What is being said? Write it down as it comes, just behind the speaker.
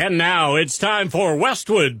And now it's time for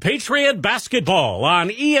Westwood Patriot Basketball on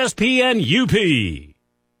ESPN UP.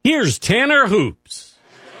 Here's Tanner Hoops.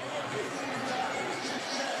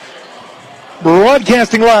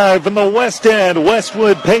 Broadcasting live from the West End,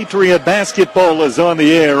 Westwood Patriot Basketball is on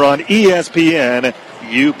the air on ESPN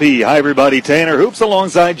UP. Hi, everybody. Tanner Hoops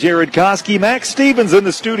alongside Jared Koski. Max Stevens in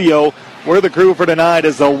the studio. We're the crew for tonight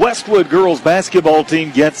as the Westwood girls basketball team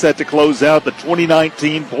gets set to close out the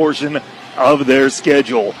 2019 portion of their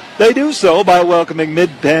schedule. They do so by welcoming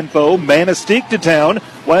mid-Penn foe Manistique to town.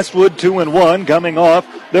 Westwood 2-1, coming off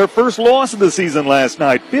their first loss of the season last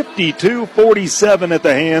night, 52-47 at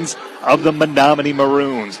the hands of the Menominee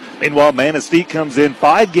Maroons. Meanwhile, Manistique comes in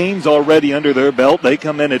 5 games already under their belt. They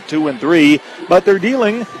come in at 2-3, but they're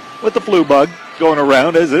dealing with the flu bug going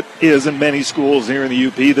around, as it is in many schools here in the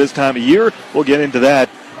UP this time of year. We'll get into that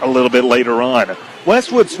a little bit later on.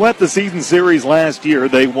 Westwood swept the season series last year.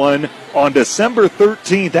 They won on December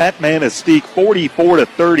 13th at Manistique,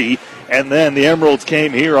 44-30. And then the Emeralds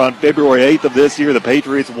came here on February 8th of this year. The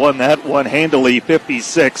Patriots won that one handily,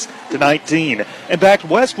 56-19. In fact,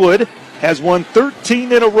 Westwood has won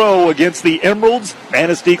 13 in a row against the Emeralds.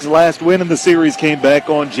 Manistique's last win in the series came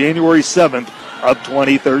back on January 7th of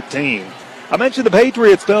 2013. I mentioned the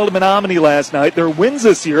Patriots fell to Menominee last night. Their wins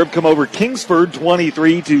this year have come over Kingsford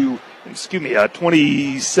 63-27,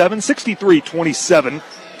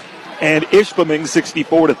 and Ishpeming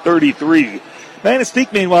 64-33.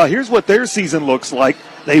 Manistique, meanwhile, here's what their season looks like.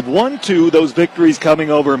 They've won 2, those victories coming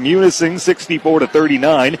over Munising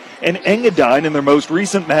 64-39, and Engadine in their most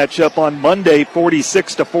recent matchup on Monday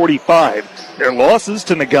 46-45. Their losses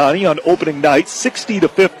to Negaunee on opening night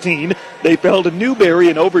 60-15. They fell to Newberry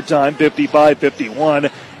in overtime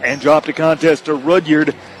 55-51 and dropped a contest to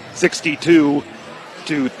Rudyard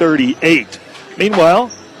 62-38. Meanwhile,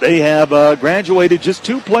 they have graduated just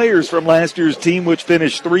 2 players from last year's team, which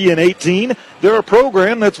finished 3-18. They're a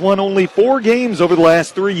program that's won only 4 games over the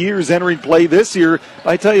last 3 years entering play this year.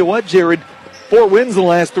 I tell you what, Jared, 4 wins in the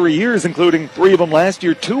last 3 years, including 3 of them last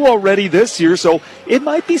year, 2 already this year. So it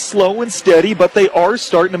might be slow and steady, but they are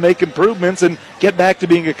starting to make improvements and get back to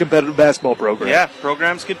being a competitive basketball program. Yeah,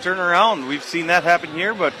 programs can turn around. We've seen that happen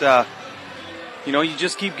here, but, you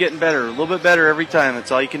just keep getting better, a little bit better every time.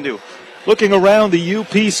 That's all you can do. Looking around the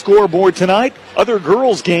UP scoreboard tonight, other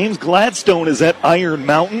girls' games, Gladstone is at Iron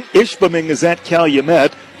Mountain, Ishpeming is at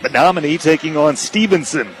Calumet, Menominee taking on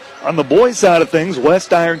Stevenson. On the boys' side of things,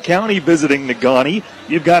 West Iron County visiting Negaunee.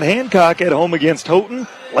 You've got Hancock at home against Houghton.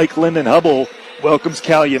 Lakeland and Hubble welcomes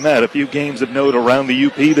Calumet. A few games of note around the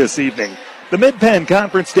UP this evening. The Mid-Penn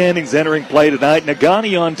Conference standings entering play tonight.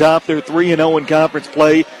 Negaunee on top. They're 3-0 in conference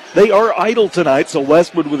play. They are idle tonight, so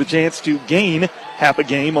Westwood with a chance to gain half a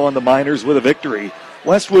game on the Miners with a victory.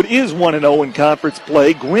 Westwood is 1-0 in conference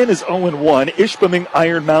play. Gwynn is 0-1. Ishpeming,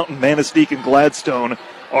 Iron Mountain, Manistique, and Gladstone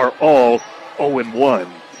are all 0-1.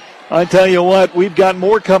 I tell you what, we've got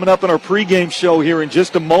more coming up in our pregame show here in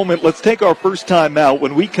just a moment. Let's take our first time out.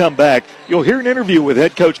 When we come back, you'll hear an interview with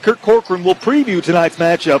head coach Kirk Corcoran. We'll preview tonight's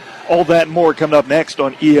matchup. All that and more coming up next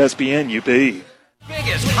on ESPN UP.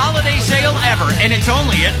 Biggest holiday sale ever, and it's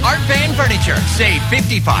only at Art Van Furniture. Save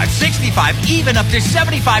 55, 65, even up to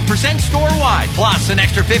 75% store-wide. Plus an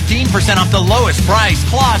extra 15% off the lowest price.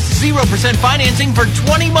 Plus 0% financing for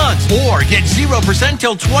 20 months. Or get 0%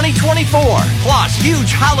 till 2024. Plus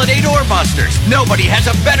huge holiday doorbusters. Nobody has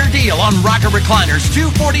a better deal on rocker recliners,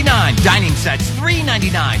 $249. Dining sets,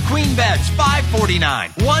 $399. Queen beds,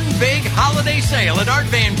 $549. One big holiday sale at Art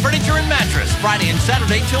Van Furniture and Mattress. Friday and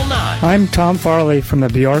Saturday till 9. I'm Tom Farley from the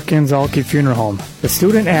Bjork and Zalke Funeral Home. The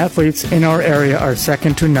student athletes in our area are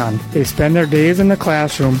second to none. They spend their days in the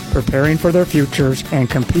classroom preparing for their futures and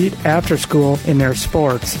compete after school in their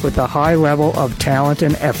sports with a high level of talent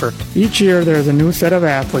and effort. Each year there's a new set of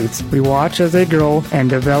athletes. We watch as they grow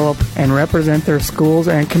and develop and represent their schools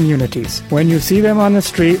and communities. When you see them on the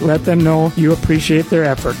street, let them know you appreciate their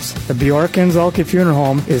efforts. The Bjork and Zalke Funeral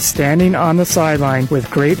Home is standing on the sideline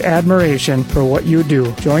with great admiration for what you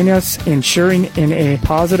do. Join us in cheering in a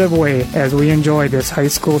positive way as we enjoy this high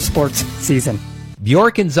school sports season.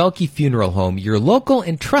 Bjork and Zalke Funeral Home, your local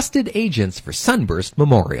and trusted agents for Sunburst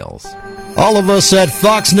Memorials. All of us at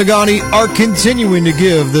Fox Negaunee are continuing to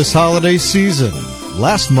give this holiday season.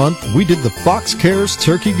 Last month, we did the Fox Cares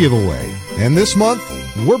Turkey Giveaway. And this month,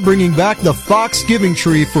 we're bringing back the Fox Giving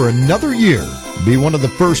Tree for another year. Be one of the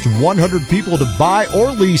first 100 people to buy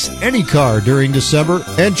or lease any car during December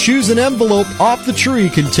and choose an envelope off the tree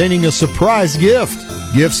containing a surprise gift.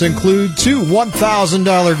 Gifts include 2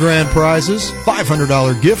 $1,000 grand prizes,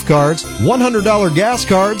 $500 gift cards, $100 gas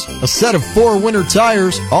cards, a set of 4 winter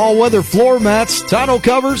tires, all-weather floor mats, tonneau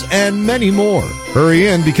covers, and many more. Hurry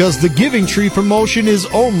in because the Giving Tree promotion is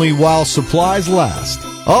only while supplies last.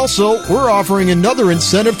 Also, we're offering another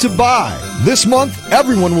incentive to buy. This month,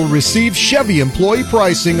 everyone will receive Chevy employee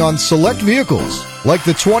pricing on select vehicles, like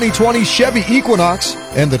the 2020 Chevy Equinox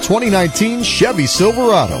and the 2019 Chevy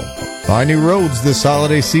Silverado. Find new roads this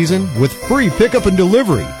holiday season with free pickup and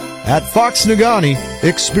delivery. At Fox Nagani,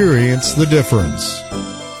 experience the difference.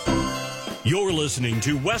 You're listening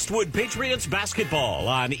to Westwood Patriots basketball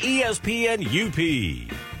on ESPN UP.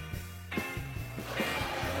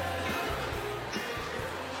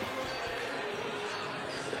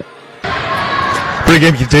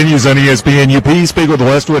 Pre-game continues on ESPN UP. Speak with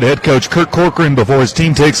Westwood head coach Kurt Corcoran before his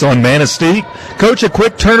team takes on Manistique. Coach, a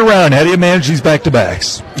quick turnaround. How do you manage these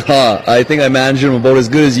back-to-backs? I think I manage them about as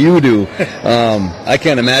good as you do. I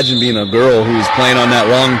can't imagine being a girl who was playing on that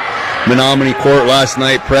long Menominee court last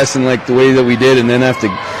night, pressing like the way that we did, and then have to,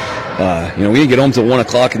 we didn't get home till 1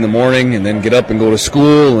 o'clock in the morning, and then get up and go to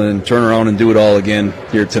school, and turn around and do it all again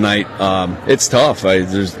here tonight. It's tough. I'm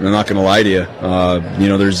not going to lie to you.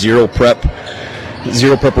 There's zero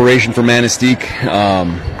preparation for Manistique,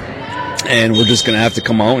 and we're just going to have to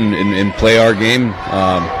come out and play our game.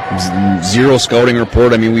 Zero scouting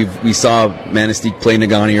report. I mean, we saw Manistique play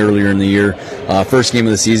Nagani earlier in the year. First game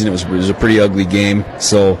of the season, it was a pretty ugly game.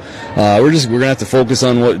 So we're going to have to focus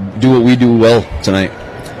on what we do well tonight.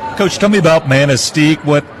 Coach, tell me about Manistique,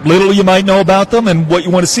 what little you might know about them, and what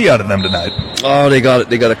you want to see out of them tonight. Oh, they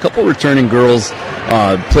got a couple returning girls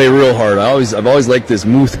play real hard. I've always liked this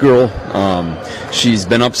Muth girl. She's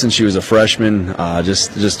been up since she was a freshman.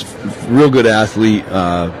 Just real good athlete,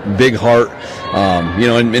 big heart.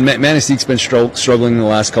 And Manistique's been struggling the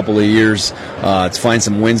last couple of years to find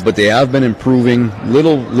some wins, but they have been improving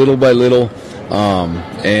little by little.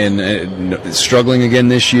 And struggling again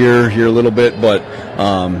this year here a little bit, but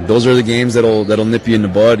those are the games that'll nip you in the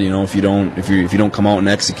bud. If you don't come out and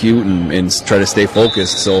execute and try to stay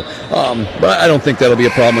focused. So, but I don't think that'll be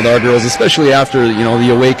a problem with our girls, especially after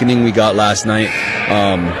the awakening we got last night.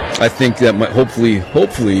 I think that hopefully,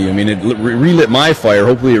 it relit my fire.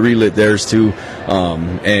 Hopefully, it relit theirs too,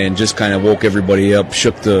 and just kind of woke everybody up,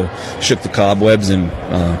 shook the cobwebs, and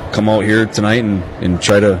come out here tonight and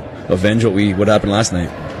try to avenge what happened last night.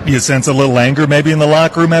 You sense a little anger maybe in the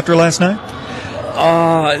locker room after last night?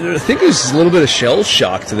 I think it was a little bit of shell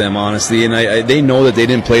shock to them, honestly, and they know that they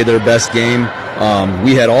didn't play their best game.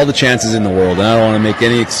 We had all the chances in the world, and I don't want to make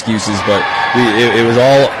any excuses, but it was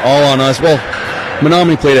all on us. Well,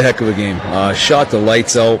 Menominee played a heck of a game, shot the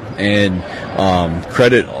lights out, and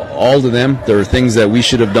credit all to them. There were things that we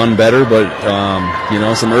should have done better, but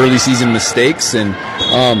some early season mistakes, and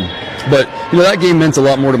but that game meant a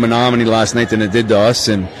lot more to Menominee last night than it did to us,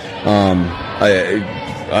 and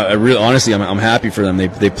I really, honestly, I'm happy for them.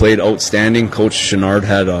 They played outstanding. Coach Chenard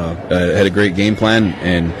had a great game plan,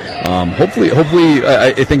 and hopefully,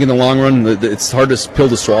 I think in the long run, it's hard to pill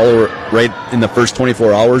to swallow right in the first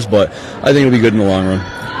 24 hours, but I think it'll be good in the long run.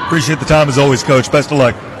 Appreciate the time as always, Coach. Best of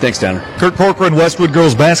luck. Thanks, Tanner. Kurt Corcoran, Westwood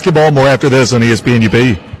Girls Basketball. More after this on ESPN UP.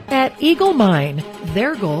 At Eagle Mine,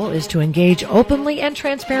 their goal is to engage openly and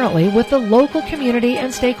transparently with the local community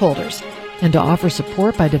and stakeholders, and to offer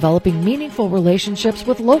support by developing meaningful relationships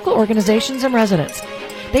with local organizations and residents.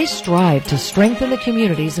 They strive to strengthen the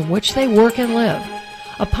communities in which they work and live.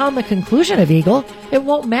 Upon the conclusion of Eagle, it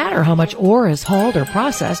won't matter how much ore is hauled or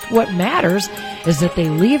processed. What matters is that they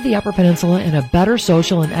leave the Upper Peninsula in a better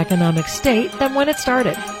social and economic state than when it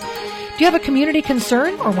started. Do you have a community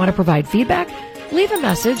concern or want to provide feedback? Leave a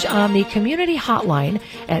message on the community hotline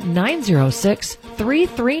at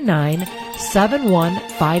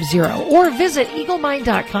 906-339-7150 or visit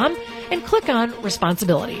eaglemine.com and click on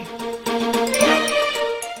Responsibility.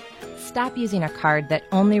 Stop using a card that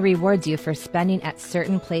only rewards you for spending at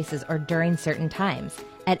certain places or during certain times.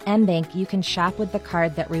 At mBank, you can shop with the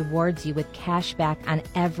card that rewards you with cash back on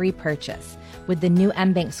every purchase. With the new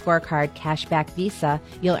mBank Scorecard Cashback Visa,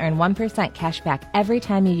 you'll earn 1% cash back every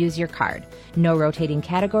time you use your card. No rotating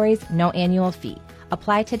categories, no annual fee.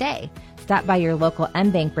 Apply today. Stop by your local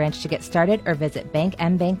mBank branch to get started or visit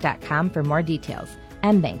bankmbank.com for more details.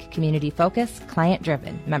 mBank, community focused, client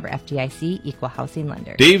driven. Member FDIC, equal housing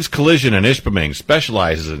lender. Dave's Collision in Ishpeming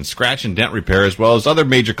specializes in scratch and dent repair as well as other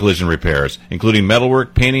major collision repairs, including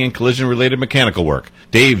metalwork, painting, and collision-related mechanical work.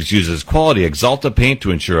 Dave's uses quality Axalta paint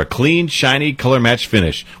to ensure a clean, shiny, color-matched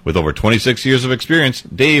finish. With over 26 years of experience,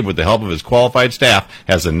 Dave, with the help of his qualified staff,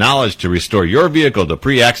 has the knowledge to restore your vehicle to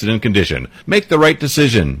pre-accident condition. Make the right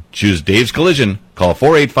decision. Choose Dave's Collision. Call Call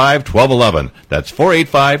 485-1211. That's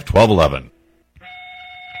 485-1211.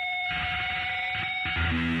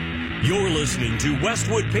 You're listening to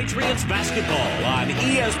Westwood Patriots basketball on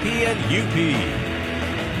ESPN UP.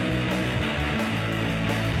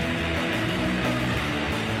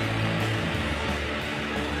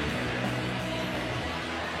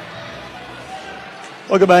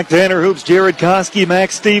 Welcome back, Tanner Hoops. Jared Koski,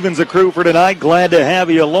 Max Stevens, a crew for tonight. Glad to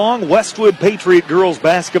have you along. Westwood Patriot girls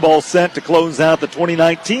basketball set to close out the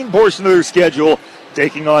 2019 portion of their schedule,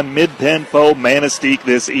 taking on mid-Penn foe Manistique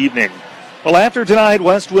this evening. Well, after tonight,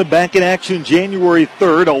 Westwood back in action January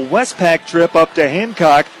 3rd, a Westpac trip up to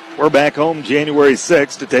Hancock. We're back home January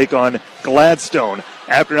 6th to take on Gladstone.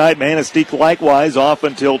 After tonight, Manistique likewise off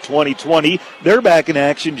until 2020. They're back in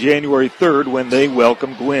action January 3rd when they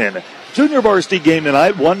welcome Gwynn. Junior varsity game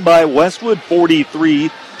tonight, won by Westwood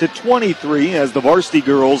 43-23 as the varsity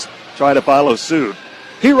girls try to follow suit.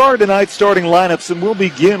 Here are tonight's starting lineups, and we'll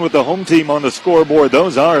begin with the home team on the scoreboard.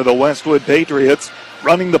 Those are the Westwood Patriots.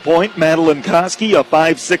 Running the point, Madeline Koski, a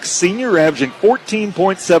 5'6 senior, averaging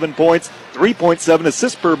 14.7 points, 3.7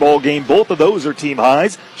 assists per ball game. Both of those are team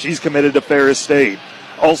highs. She's committed to Ferris State.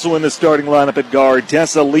 Also in the starting lineup at guard,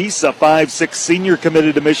 Tessa Lease, a 5'6 senior,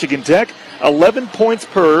 committed to Michigan Tech. 11 points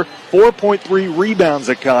per, 4.3 rebounds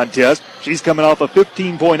a contest. She's coming off a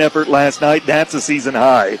 15-point effort last night. That's a season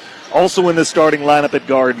high. Also in the starting lineup at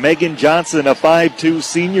guard, Megan Johnson, a 5'2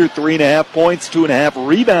 senior, 3.5 points, 2.5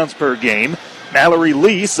 rebounds per game. Mallory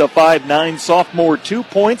Lease, a 5'9 sophomore, 2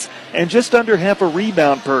 points and just under half a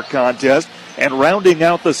rebound per contest. And rounding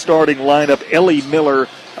out the starting lineup, Ellie Miller,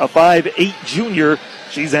 a 5'8 junior.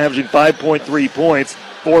 She's averaging 5.3 points,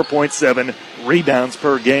 4.7 rebounds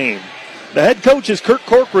per game. The head coach is Kurt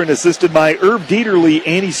Corcoran, assisted by Irv Dieterle,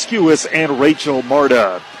 Annie Skewis, and Rachel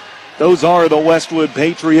Marta. Those are the Westwood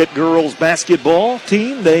Patriot girls basketball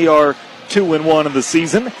team. They are 2-1 in the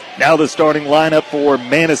season. Now the starting lineup for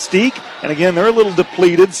Manistique. And again, they're a little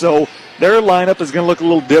depleted, so their lineup is going to look a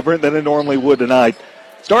little different than it normally would tonight.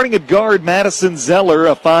 Starting at guard, Madison Zeller,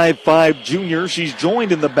 a 5'5 junior. She's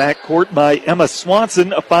joined in the backcourt by Emma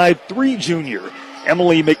Swanson, a 5'3 junior.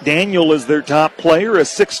 Emily McDaniel is their top player, a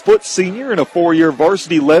 6-foot senior and a 4-year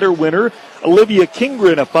varsity letter winner. Olivia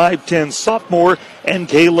Kingren, a 5'10 sophomore, and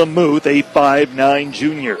Kayla Muth, a 5'9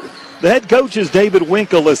 junior. The head coach is David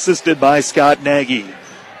Winkle, assisted by Scott Nagy.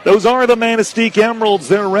 Those are the Manistique Emeralds,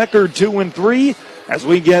 their record 2-3. As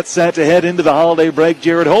we get set to head into the holiday break,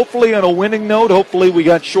 Jared, hopefully on a winning note, hopefully we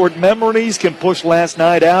got short memories, can push last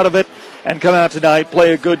night out of it, and come out tonight,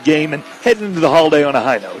 play a good game, and head into the holiday on a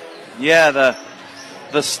high note. Yeah,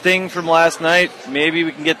 the sting from last night, maybe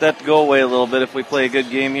we can get that to go away a little bit if we play a good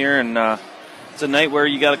game here. And it's a night where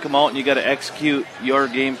you got to come out and you got to execute your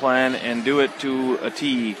game plan and do it to a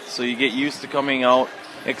T. So you get used to coming out,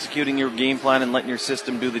 executing your game plan, and letting your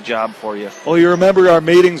system do the job for you. Well, you remember our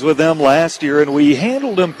meetings with them last year, and we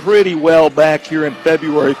handled them pretty well back here in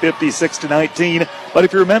February, 56-19. But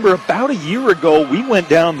if you remember, about a year ago, we went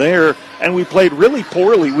down there and we played really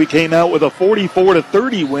poorly. We came out with a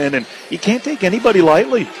 44-30 win, and you can't take anybody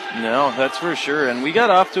lightly. No, that's for sure. And we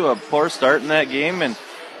got off to a poor start in that game. And,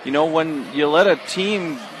 you know, when you let a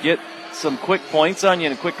team get some quick points on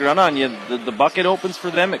you and a quick run on you, the bucket opens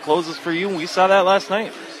for them, it closes for you, and we saw that last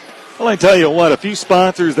night. Well, I tell you what, a few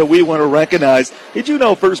sponsors that we want to recognize. Did you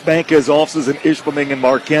know First Bank has offices in Ishpeming and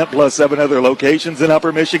Marquette, plus 7 other locations in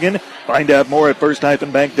Upper Michigan? Find out more at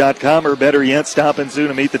first-bank.com, or better yet, stop in soon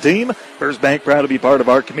to meet the team. First Bank, proud to be part of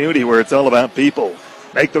our community where it's all about people.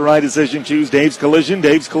 Make the right decision. Choose Dave's Collision.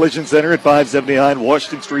 Dave's Collision Center at 579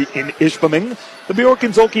 Washington Street in Ishpeming. The Bjork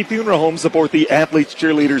and Zolke Funeral Home support the athletes,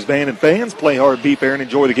 cheerleaders, band, and fans. Play hard, be fair, and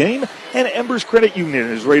enjoy the game. And Embers Credit Union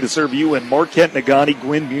is ready to serve you in Marquette, Negaunee,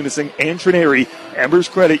 Gwynn, Munising, and Trinary. Embers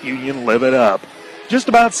Credit Union, live it up. Just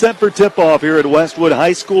about set for tip-off here at Westwood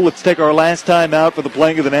High School. Let's take our last time out for the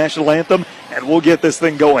playing of the national anthem, and we'll get this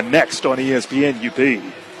thing going next on ESPN UP.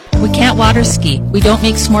 We can't water ski. We don't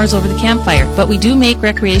make s'mores over the campfire, but we do make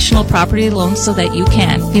recreational property loans so that you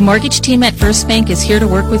can. The mortgage team at First Bank is here to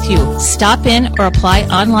work with you. Stop in or apply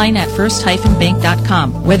online at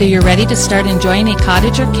first-bank.com. Whether you're ready to start enjoying a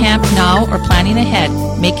cottage or camp now or planning ahead,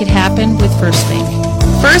 make it happen with First Bank.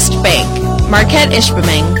 First Bank, Marquette,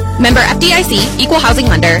 Ishpeming. Member FDIC, equal housing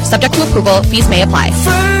lender, subject to approval, fees may apply.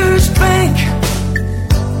 First Bank,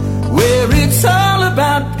 where it's all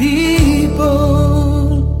about people.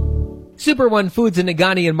 Super One Foods in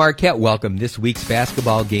Negaunee and Marquette welcome this week's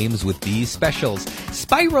basketball games with these specials.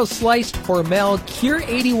 Spyro Sliced Hormel Cure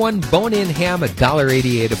 81 Bone-In Ham,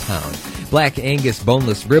 $1.88 a pound. Black Angus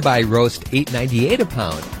boneless ribeye roast, $8.98 a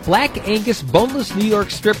pound. Black Angus boneless New York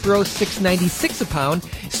strip roast, $6.96 a pound.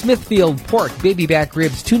 Smithfield pork baby back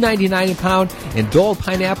ribs, $2.99 a pound. And Dole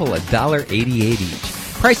pineapple, $1.88 each.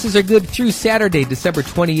 Prices are good through Saturday, December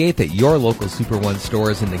 28th at your local Super One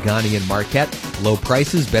stores in Negaunee and Marquette. Low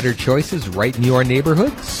prices, better choices right in your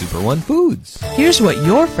neighborhood. Super One Foods. Here's what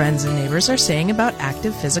your friends and neighbors are saying about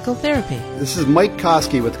active physical therapy. This is Mike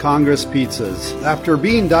Koski with Congress Pizzas. After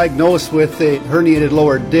being diagnosed with a herniated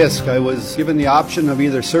lower disc, I was given the option of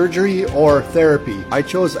either surgery or therapy. I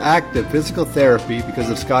chose active physical therapy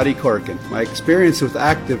because of Scotty Corkin. My experience with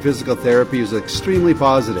active physical therapy was extremely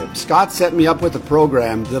positive. Scott set me up with a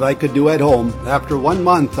program that I could do at home. After 1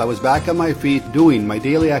 month, I was back on my feet doing my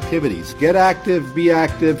daily activities. Get active, be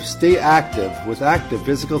active, stay active with active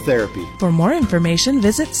physical therapy. For more information,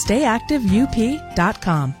 visit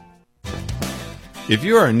stayactiveup.com. If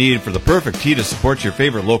you are in need for the perfect tee to support your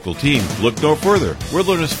favorite local team, look no further.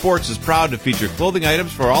 Wilderness Sports is proud to feature clothing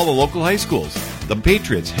items for all the local high schools. The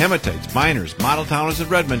Patriots, Hematites, Miners, Model Towners,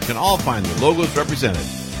 and Redmond can all find their logos represented.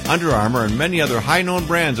 Under Armour and many other high-known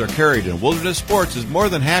brands are carried, and Wilderness Sports is more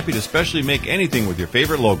than happy to specially make anything with your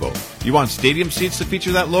favorite logo. You want stadium seats to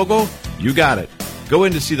feature that logo? You got it. Go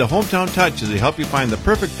in to see the Hometown Touch as they help you find the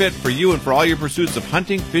perfect fit for you and for all your pursuits of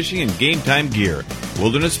hunting, fishing, and game time gear.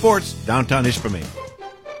 Wilderness Sports, downtown Ishpeming.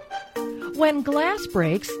 When glass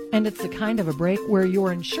breaks, and it's the kind of a break where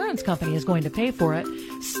your insurance company is going to pay for it,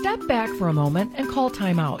 step back for a moment and call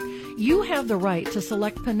timeout. You have the right to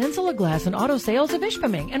select Peninsula Glass and Auto Sales of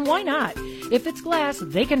Ishpeming, and why not? If it's glass,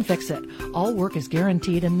 they can fix it. All work is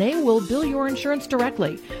guaranteed, and they will bill your insurance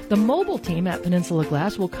directly. The mobile team at Peninsula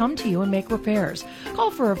Glass will come to you and make repairs. Call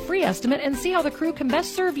for a free estimate and see how the crew can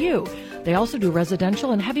best serve you. They also do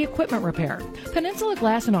residential and heavy equipment repair. Peninsula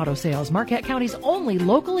Glass and Auto Sales, Marquette County's only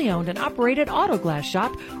locally owned and operated auto glass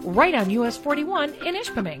shop, right on US 41 in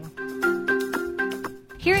Ishpeming.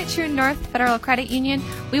 Here at True North Federal Credit Union,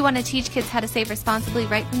 we want to teach kids how to save responsibly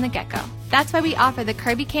right from the get-go. That's why we offer the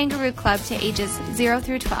Kirby Kangaroo Club to ages 0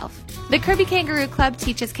 through 12. The Kirby Kangaroo Club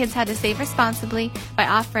teaches kids how to save responsibly by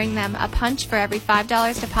offering them a punch for every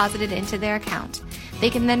 $5 deposited into their account.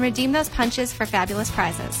 They can then redeem those punches for fabulous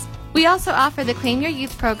prizes. We also offer the Claim Your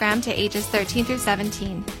Youth program to ages 13 through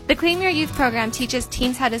 17. The Claim Your Youth program teaches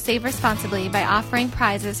teens how to save responsibly by offering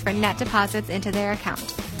prizes for net deposits into their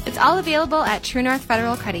account. It's all available at True North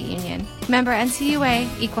Federal Credit Union. Member NCUA,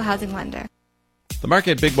 Equal Housing Lender. The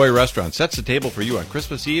Marquette Big Boy Restaurant sets the table for you on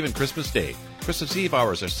Christmas Eve and Christmas Day. Christmas Eve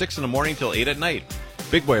hours are 6 in the morning till 8 at night.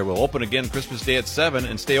 Big Boy will open again Christmas Day at 7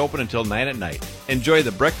 and stay open until 9 at night. Enjoy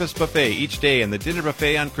the breakfast buffet each day and the dinner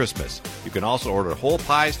buffet on Christmas. You can also order whole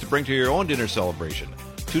pies to bring to your own dinner celebration.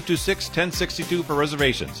 226-1062 for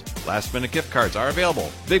reservations. Last-minute gift cards are available.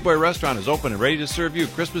 Big Boy Restaurant is open and ready to serve you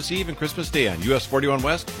Christmas Eve and Christmas Day on US 41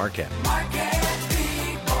 West, Marquette.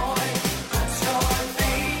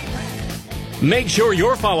 Make sure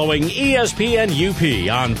you're following ESPN UP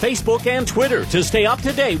on Facebook and Twitter to stay up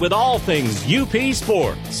to date with all things UP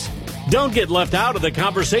sports. Don't get left out of the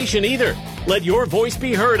conversation either. Let your voice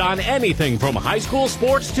be heard on anything from high school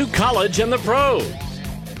sports to college and the pros.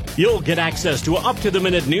 You'll get access to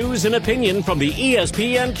up-to-the-minute news and opinion from the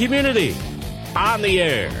ESPN community. On the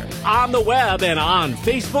air, on the web, and on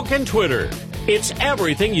Facebook and Twitter. It's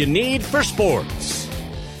everything you need for sports.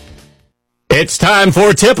 It's time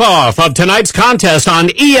for tip-off of tonight's contest on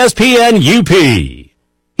ESPN UP.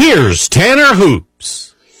 Here's Tanner Hoops.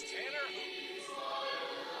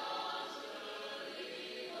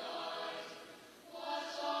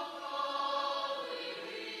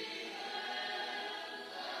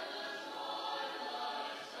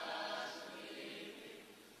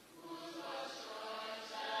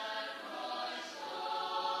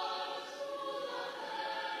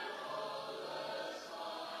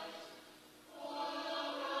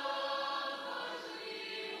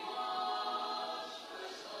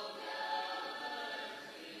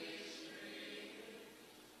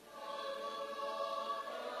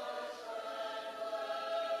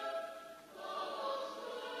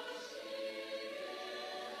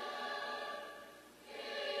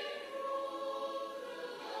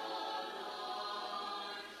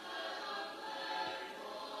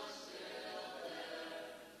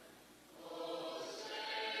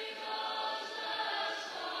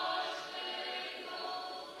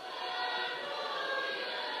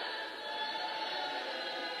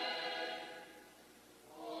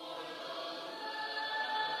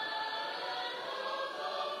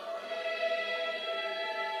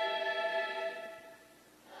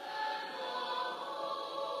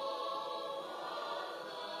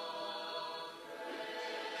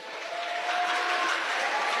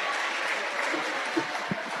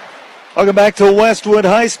 Welcome back to Westwood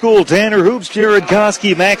High School. Tanner Hoops, Jared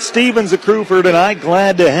Koski, Max Stevens, the crew for tonight.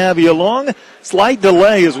 Glad to have you along. Slight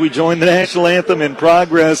delay as we join the national anthem in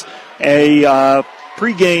progress. A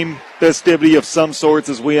pregame festivity of some sorts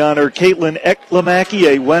as we honor Caitlin Eklamaki,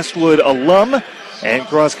 a Westwood alum and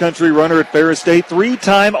cross-country runner at Ferris State.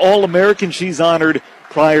 3-time All-American she's honored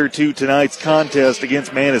prior to tonight's contest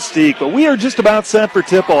against Manistique. But we are just about set for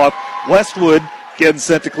tip-off. Westwood getting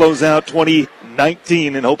set to close out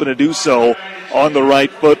 2019 and hoping to do so on the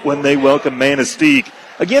right foot when they welcome Manistique.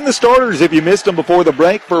 Again, the starters, if you missed them before the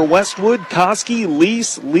break, for Westwood, Koski,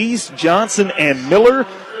 Lease, Johnson, and Miller.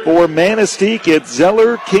 For Manistique, it's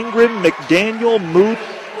Zeller, Kingren, McDaniel, Muth,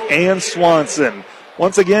 and Swanson.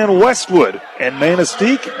 Once again, Westwood and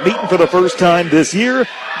Manistique meeting for the first time this year.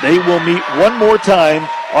 They will meet one more time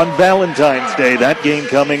on Valentine's Day. That game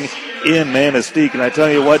coming in Manistique. And I tell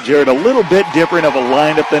you what, Jared, a little bit different of a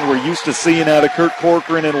lineup than we're used to seeing out of Kurt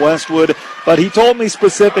Corcoran and Westwood. But he told me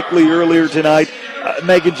specifically earlier tonight,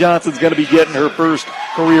 Megan Johnson's going to be getting her first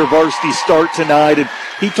career varsity start tonight. And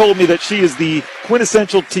he told me that she is the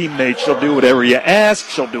quintessential teammate. She'll do whatever you ask.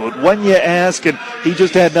 She'll do it when you ask. And he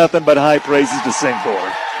just had nothing but high praises to sing for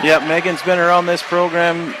her. Yeah, Megan's been around this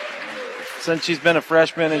program since she's been a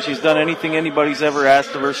freshman, and she's done anything anybody's ever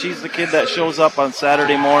asked of her. She's the kid that shows up on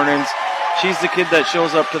Saturday mornings. She's the kid that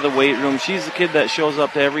shows up to the weight room. She's the kid that shows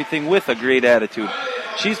up to everything with a great attitude.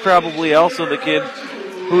 She's probably also the kid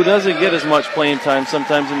who doesn't get as much playing time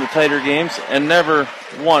sometimes in the tighter games and never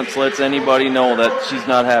once lets anybody know that she's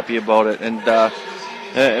not happy about it. And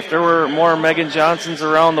if there were more Megan Johnsons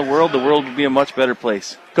around the world would be a much better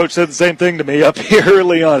place. Coach said the same thing to me up here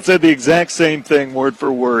early on. Said the exact same thing word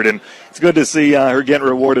for word. And it's good to see her getting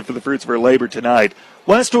rewarded for the fruits of her labor tonight.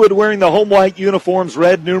 Westwood wearing the home white uniforms,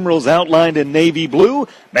 red numerals outlined in navy blue.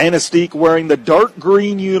 Manistique wearing the dark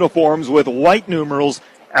green uniforms with white numerals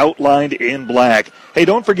outlined in black. Hey,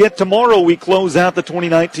 don't forget, tomorrow we close out the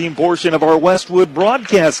 2019 portion of our Westwood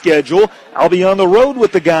broadcast schedule. I'll be on the road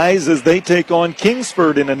with the guys as they take on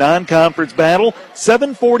Kingsford in a non-conference battle.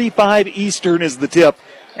 7:45 Eastern is the tip,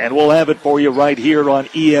 and we'll have it for you right here on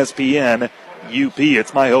ESPN UP.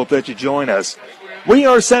 It's my hope that you join us. We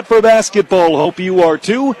are set for basketball. Hope you are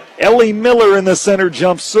too. Ellie Miller in the center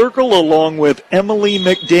jump circle along with Emily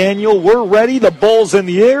McDaniel. We're ready. The ball's in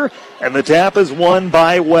the air, and the tap is won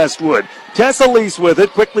by Westwood. Tessa Lease with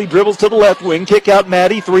it. Quickly dribbles to the left wing. Kick out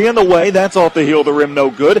Maddie. 3 on the way. That's off the heel of the rim.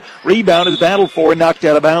 No good. Rebound is battled for and knocked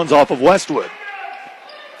out of bounds off of Westwood.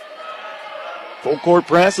 Full court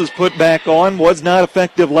press is put back on. Was not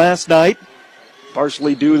effective last night,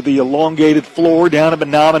 partially due to the elongated floor down at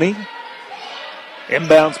Menominee.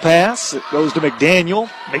 Inbounds pass. It goes to McDaniel.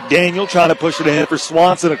 McDaniel trying to push it ahead for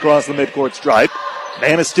Swanson across the midcourt stripe.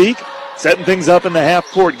 Manistique setting things up in the half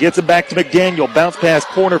court. Gets it back to McDaniel. Bounce pass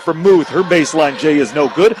corner for Muth. Her baseline J is no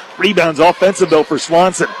good. Rebounds offensive though for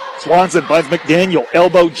Swanson. Swanson finds McDaniel.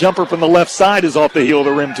 Elbow jumper from the left side is off the heel of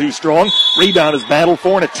the rim too strong. Rebound is battled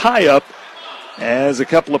for and a tie-up as a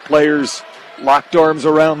couple of players locked arms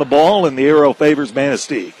around the ball and the arrow favors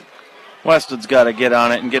Manistique. Westwood's got to get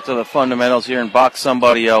on it and get to the fundamentals here and box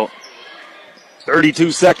somebody out.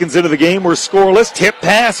 32 seconds into the game, we're scoreless. Tip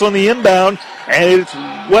pass on the inbound, and it's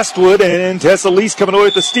Westwood and Tessa Lease coming away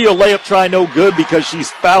with the steal. Layup try no good because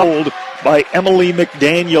she's fouled by Emily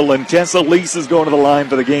McDaniel, and Tessa Lease is going to the line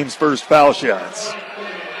for the game's first foul shots.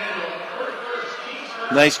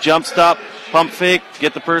 Nice jump stop, pump fake,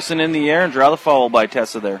 get the person in the air and draw the foul by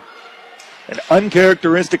Tessa there. An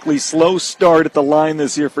uncharacteristically slow start at the line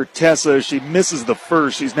this year for Tessa. She misses the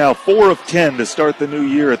first. She's now 4 of 10 to start the new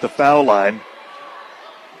year at the foul line.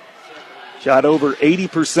 Shot over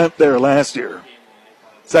 80% there last year.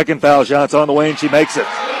 Second foul shot's on the way, and she makes it.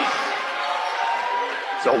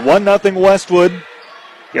 So 1-0 Westwood.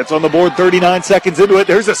 Gets on the board 39 seconds into it.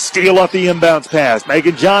 There's a steal off the inbounds pass.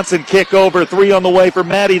 Megan Johnson kick over. 3 on the way for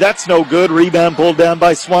Maddie. That's no good. Rebound pulled down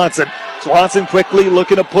by Swanson. Swanson quickly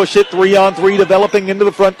looking to push it. 3-on-3 developing into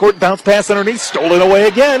the front court. Bounce pass underneath. Stolen away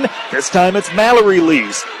again. This time it's Mallory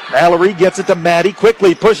Lease. Mallory gets it to Maddie.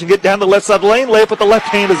 Quickly pushing it down the left side of the lane. Layup with the left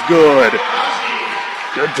hand is good.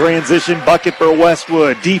 Good transition bucket for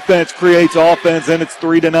Westwood. Defense creates offense, and it's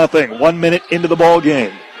 3-0. 1 minute into the ball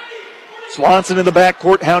game. Swanson in the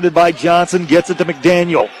backcourt, hounded by Johnson, gets it to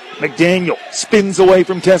McDaniel. McDaniel spins away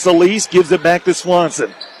from Tessa Lease, gives it back to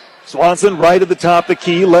Swanson. Swanson right at the top of the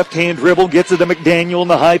key, left-hand dribble, gets it to McDaniel in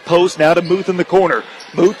the high post, now to Muth in the corner.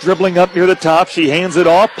 Muth dribbling up near the top, she hands it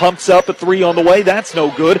off, pumps up a 3 on the way, that's no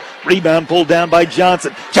good. Rebound pulled down by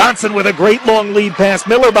Johnson. Johnson with a great long lead pass.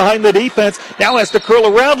 Miller behind the defense, now has to curl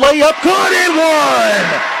around, layup, good, and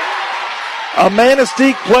one! A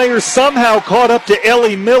Manistique player somehow caught up to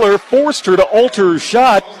Ellie Miller, forced her to alter her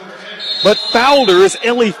shot, but fouled her as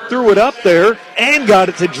Ellie threw it up there and got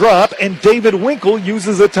it to drop, and David Winkle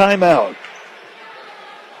uses a timeout.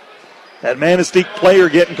 That Manistique player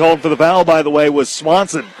getting called for the foul, by the way, was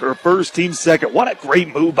Swanson, her first, team second. What a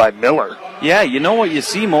great move by Miller. Yeah, you know what you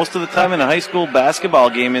see most of the time in a high school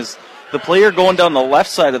basketball game is the player going down the left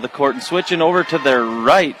side of the court and switching over to their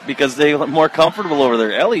right because they're more comfortable over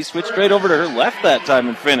there. Ellie switched right over to her left that time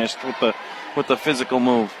and finished with the physical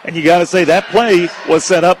move. And you got to say that play was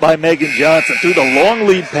set up by Megan Johnson through the long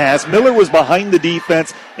lead pass. Miller was behind the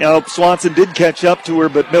defense. You know, Swanson did catch up to her,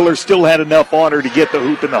 but Miller still had enough on her to get the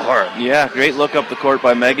hoop in the heart. Yeah, great look up the court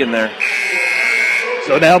by Megan there.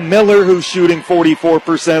 So now Miller, who's shooting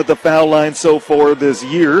 44% at the foul line so far this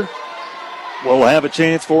year, will have a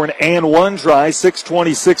chance for an and one try.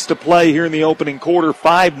 6:26 to play here in the opening quarter.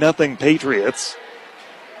 5-0 Patriots.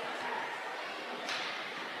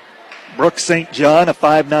 Brooke St. John, a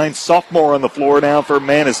 5'9 sophomore on the floor now for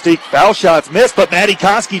Manistique. Foul shots missed, but Maddie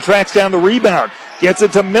Koski tracks down the rebound. Gets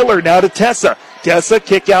it to Miller, now to Tessa. Tessa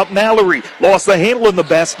kick out Mallory. Lost the handle in the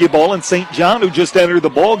basketball, and St. John, who just entered the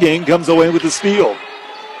ball game, comes away with the steal.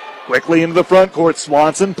 Quickly into the front court,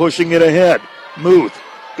 Swanson pushing it ahead. Muth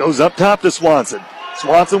goes up top to Swanson.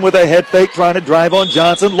 Swanson with a head fake trying to drive on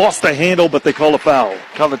Johnson. Lost the handle, but they call a foul.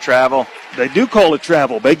 Call it travel. They do call it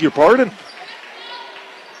travel. Beg your pardon.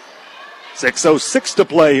 6:06 to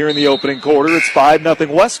play here in the opening quarter. It's 5-0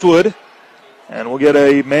 Westwood. And we'll get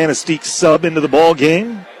a Manistique sub into the ball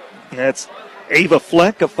game. That's Ava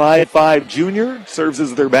Fleck, a 5'5 junior, serves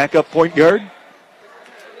as their backup point guard.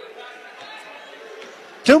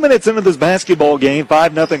 2 minutes into this basketball game,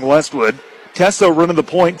 5-0 Westwood. Tessa running the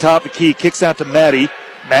point, top of the key, kicks out to Maddie.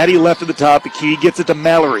 Maddie left at the top of the key, gets it to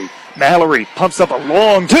Mallory. Mallory pumps up a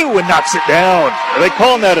long two and knocks it down. Are they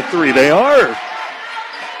calling that a three? They are.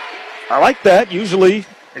 I like that. Usually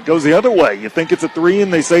it goes the other way. You think it's a three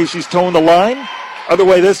and they say she's towing the line. Other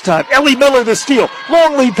way this time. Ellie Miller the steal.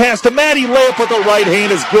 Long lead pass to Maddie. Layup with the right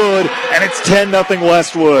hand is good. And it's 10-0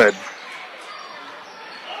 Westwood.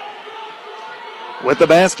 With the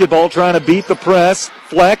basketball trying to beat the press.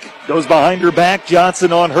 Fleck goes behind her back.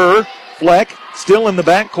 Johnson on her. Fleck still in the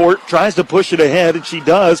backcourt. Tries to push it ahead, and she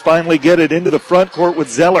does finally get it into the front court with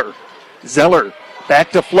Zeller. Zeller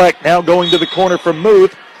back to Fleck. Now going to the corner from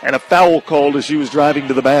Muth. And a foul called as she was driving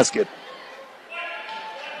to the basket.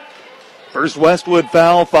 First Westwood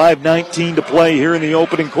foul, 5:19 to play here in the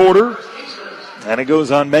opening quarter. And it goes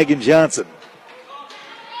on Megan Johnson.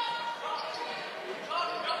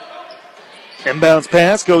 Inbounds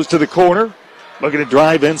pass goes to the corner. Looking to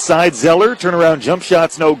drive inside. Zeller, turnaround jump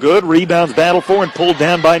shot's no good. Rebounds battle for and pulled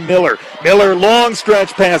down by Miller. Miller, long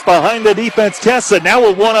stretch pass behind the defense. Tessa now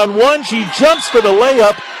a one-on-one. She jumps for the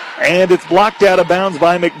layup. And it's blocked out of bounds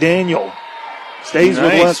by McDaniel. Stays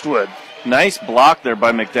with Westwood. Nice block there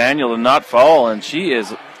by McDaniel to not foul, and she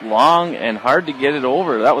is long and hard to get it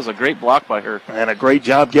over. That was a great block by her. And a great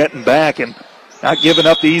job getting back and not giving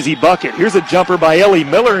up the easy bucket. Here's a jumper by Ellie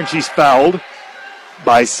Miller, and she's fouled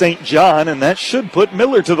by St. John, and that should put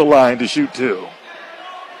Miller to the line to shoot two.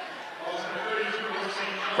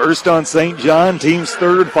 First on St. John, team's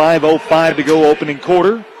third, 5:05 to go opening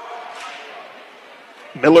quarter.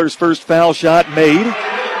 Miller's first foul shot made.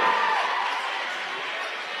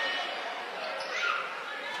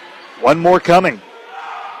 One more coming.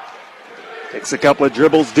 Takes a couple of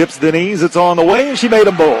dribbles, dips the knees. It's on the way, and she made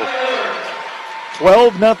them both.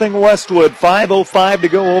 12-0 Westwood, 5:05 to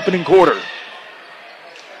go opening quarter.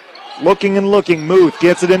 Looking and looking, Muth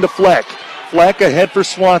gets it into Fleck. Fleck ahead for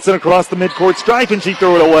Swanson across the midcourt stripe, and she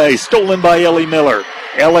threw it away. Stolen by Ellie Miller.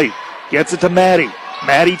 Ellie gets it to Maddie.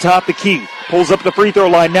 Maddie top the key. Pulls up the free throw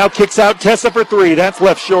line. Now kicks out Tessa for three. That's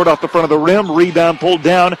left short off the front of the rim. Rebound pulled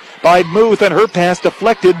down by Muth, and her pass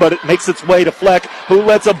deflected, but it makes its way to Fleck, who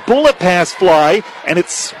lets a bullet pass fly, and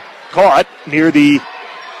it's caught near the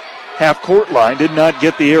half-court line. Did not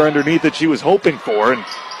get the air underneath that she was hoping for, and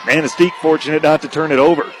Manistique fortunate not to turn it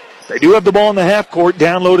over. They do have the ball in the half court.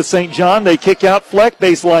 Down low to St. John. They kick out Fleck.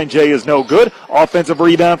 Baseline J is no good. Offensive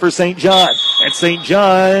rebound for St. John. And St.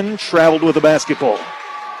 John traveled with the basketball.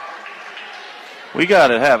 We got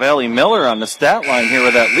to have Ellie Miller on the stat line here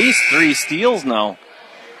with at least 3 steals now.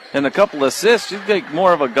 And a couple assists. She's got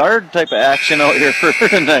more of a guard type of action out here for her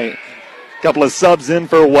tonight. Couple of subs in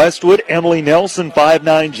for Westwood. Emily Nelson,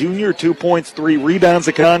 5'9 junior, 2 points, 3 rebounds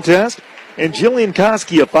a contest. And Jillian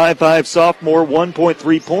Koski, a 5'5 sophomore,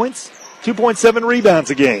 1.3 points, 2.7 rebounds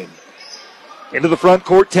a game. Into the front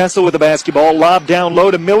court, Tessa with the basketball. Lob down low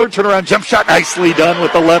to Miller. Turnaround jump shot. Nicely done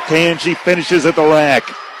with the left hand. She finishes at the rack.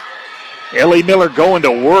 Ellie Miller going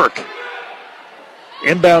to work.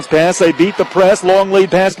 Inbounds pass, they beat the press, long lead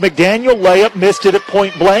pass to McDaniel, layup, missed it at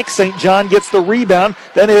point blank. St. John gets the rebound,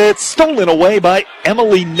 then it's stolen away by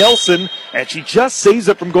Emily Nelson, and she just saves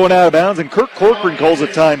it from going out of bounds, and Kirk Corcoran calls a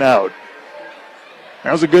timeout.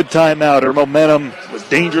 That was a good timeout. Her momentum was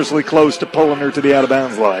dangerously close to pulling her to the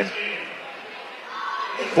out-of-bounds line.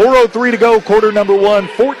 4:03 to go, quarter number one,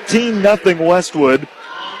 14-0 Westwood.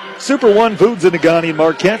 Super One Foods in Negaunee and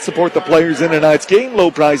Marquette support the players in tonight's game.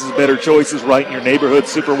 Low prices, better choices right in your neighborhood.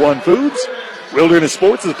 Super One Foods. Wilderness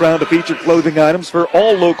Sports is proud to feature clothing items for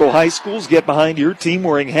all local high schools. Get behind your team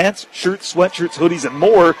wearing hats, shirts, sweatshirts, hoodies, and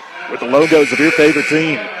more with the logos of your favorite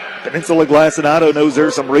team. Peninsula Glass and Auto knows there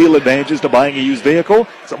are some real advantages to buying a used vehicle.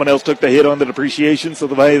 Someone else took the hit on the depreciation, so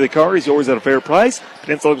the value of the car is yours at a fair price.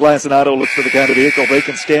 Peninsula Glass and Auto looks for the kind of vehicle they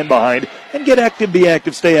can stand behind and get active, be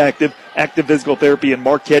active, stay active. Active Physical Therapy in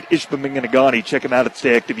Marquette, Ishpeming, and Negaunee. Check them out at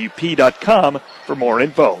stayactiveup.com for more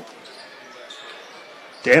info.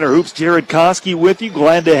 Tanner Hoops, Jared Koski with you.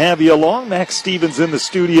 Glad to have you along. Max Stevens in the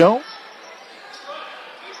studio.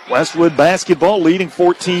 Westwood basketball leading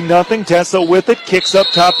 14-0. Tessa with it. Kicks up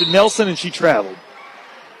top to Nelson, and she traveled.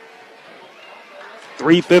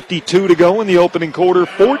 3:52 to go in the opening quarter.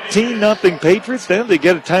 14-0 Patriots. Then they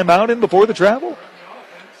get a timeout in before the travel.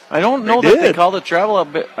 I don't know that they called the travel up.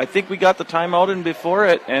 I think we got the timeout in before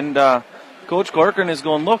it, and Coach Corcoran is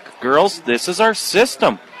going, look, girls, this is our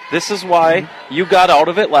system. This is why you got out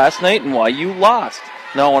of it last night and why you lost.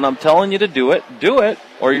 Now, when I'm telling you to do it,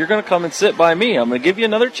 or you're going to come and sit by me. I'm going to give you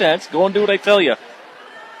another chance. Go and do what I tell you.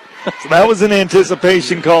 So that was an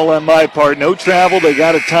anticipation call on my part. No travel. They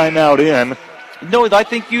got a timeout in. No, I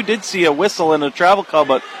think you did see a whistle and a travel call,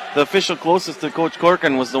 but the official closest to Coach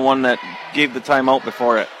Corcoran was the one that gave the timeout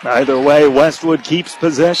before it. Either way, Westwood keeps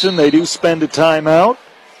possession. They do spend a timeout.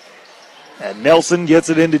 And Nelson gets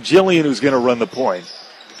it into Jillian, who's going to run the point.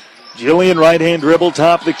 Jillian, right-hand dribble,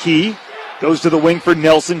 top of the key. Goes to the wing for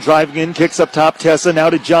Nelson, driving in, kicks up top. Tessa now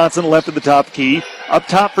to Johnson, left of the top key. Up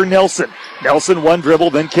top for Nelson. Nelson, one dribble,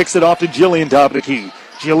 then kicks it off to Jillian, top of the key.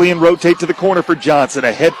 Jillian rotate to the corner for Johnson.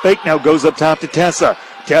 A head fake now goes up top to Tessa.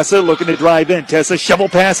 Tessa looking to drive in. Tessa shovel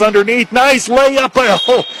pass underneath. Nice layup.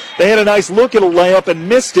 Oh, they had a nice look at a layup and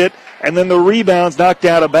missed it. And then the rebound's knocked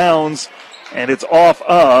out of bounds. And it's off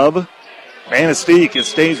of Manistique. It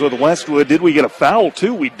stays with Westwood. Did we get a foul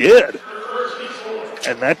too? We did.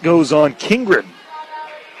 And that goes on Kingren.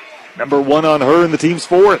 Number one on her in the team's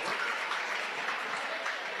fourth.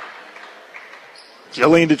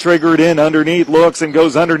 Jillian to trigger it in underneath, looks and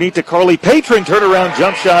goes underneath to Carly Patron. Turnaround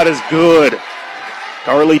jump shot is good.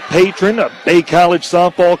 Carly Patron, a Bay College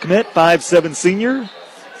softball commit, 5'7" senior,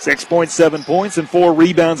 6.7 points and 4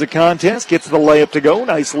 rebounds a contest. Gets the layup to go,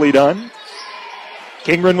 nicely done.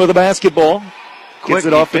 Kingren with a basketball. Gets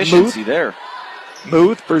it off to Muth. There.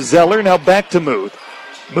 Muth for Zeller, now back to Muth.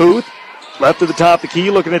 Muth, left of the top of the key,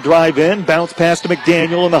 looking to drive in. Bounce pass to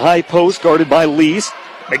McDaniel in the high post, guarded by Lease.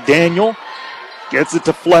 McDaniel gets it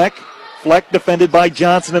to Fleck. Fleck defended by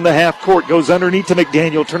Johnson in the half court. Goes underneath to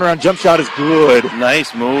McDaniel. Turnaround jump shot is good.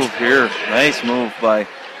 Nice move here. Nice move by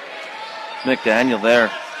McDaniel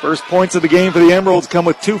there. First points of the game for the Emeralds come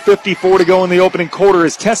with 2:54 to go in the opening quarter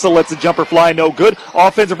as Tessa lets the jumper fly, no good.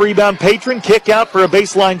 Offensive rebound, Patron. Kick out for a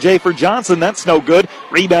baseline J for Johnson. That's no good.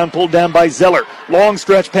 Rebound pulled down by Zeller. Long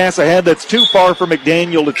stretch pass ahead. That's too far for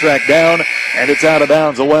McDaniel to track down, and it's out of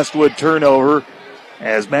bounds. A Westwood turnover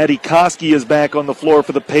as Maddie Koski is back on the floor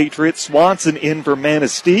for the Patriots. Swanson in for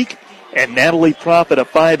Manistique, and Natalie Profit, a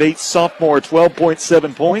 5'8" sophomore,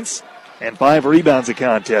 12.7 points and 5 rebounds a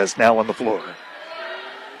contest, now on the floor.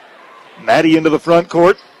 Maddie into the front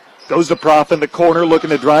court. Goes to Profit in the corner,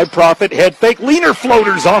 looking to drive. Profit, head fake. Leaner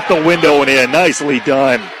floaters off the window and in. Nicely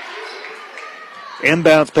done.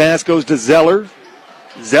 Inbounds pass goes to Zeller.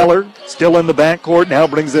 Zeller still in the backcourt. Now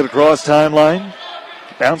brings it across timeline.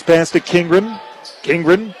 Bounce pass to Kingren.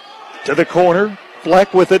 Kingren to the corner.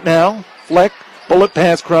 Fleck with it now. Fleck, bullet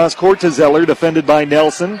pass cross court to Zeller, defended by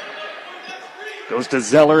Nelson. Goes to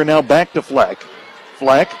Zeller and now back to Fleck.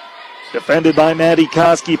 Fleck, defended by Maddie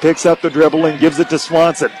Koski, picks up the dribble and gives it to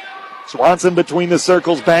Swanson. Swanson between the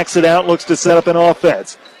circles, backs it out, looks to set up an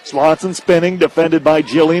offense. Swanson spinning, defended by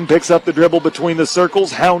Jillian, picks up the dribble between the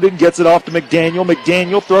circles. Hounded gets it off to McDaniel.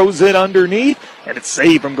 McDaniel throws it underneath, and it's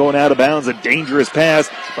saved from going out of bounds. A dangerous pass,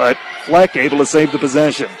 but Fleck able to save the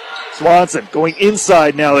possession. Swanson going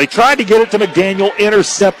inside now. They tried to get it to McDaniel,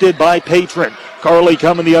 intercepted by Patron. Carly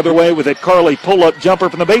coming the other way with it. Carly pull-up jumper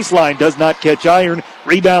from the baseline. Does not catch iron.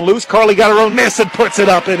 Rebound loose. Carly got her own miss and puts it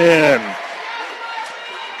up and in.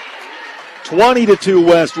 20-2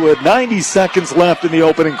 Westwood. 90 seconds left in the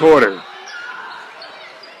opening quarter.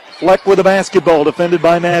 Fleck with a basketball, defended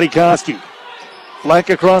by Maddie Koski.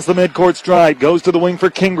 Fleck across the midcourt stride. Goes to the wing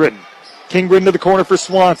for Kingren. Kingren to the corner for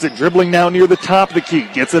Swanson. Dribbling now near the top of the key.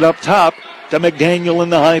 Gets it up top to McDaniel in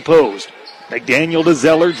the high post. McDaniel to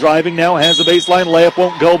Zeller. Driving now. Has a baseline layup.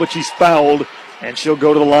 Won't go, but she's fouled. And she'll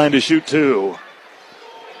go to the line to shoot two.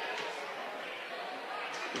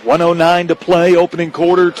 1:09 to play. Opening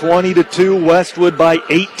quarter. 20-2. Westwood by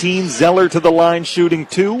 18. Zeller to the line shooting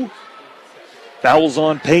two. Fouls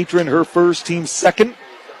on Patron. Her first, team second.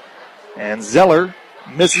 And Zeller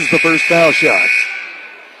misses the first foul shot.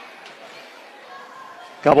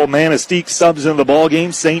 Couple Manistique subs in the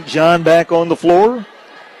ballgame. St. John back on the floor.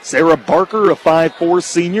 Sarah Barker, a 5'4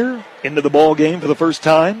 senior, into the ballgame for the first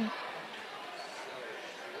time.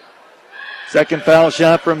 Second foul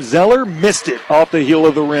shot from Zeller. Missed it off the heel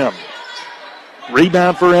of the rim.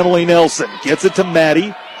 Rebound for Emily Nelson. Gets it to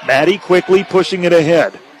Maddie. Maddie quickly pushing it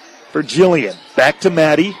ahead for Jillian. Back to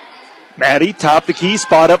Maddie. Maddie, top the key,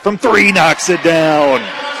 spot up from three, knocks it down.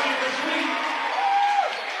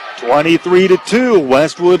 23-2,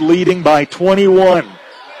 Westwood leading by 21.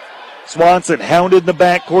 Swanson hounded in the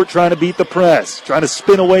backcourt, trying to beat the press, trying to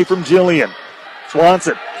spin away from Jillian.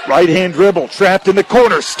 Swanson, right-hand dribble, trapped in the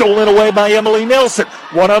corner, stolen away by Emily Nelson.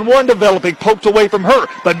 One-on-one developing, poked away from her,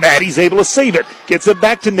 but Maddie's able to save it. Gets it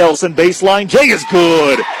back to Nelson, baseline, Jay is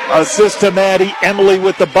good. Assist to Maddie, Emily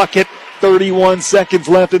with the bucket. 31 seconds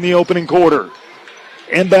left in the opening quarter.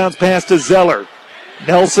 Inbounds pass to Zeller.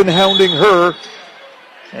 Nelson hounding her.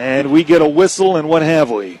 And we get a whistle, and what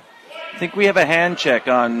have we? I think we have a hand check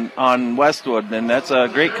on Westwood, and that's a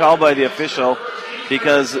great call by the official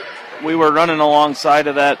because we were running alongside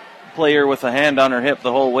of that player with a hand on her hip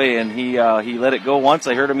the whole way, and he let it go once.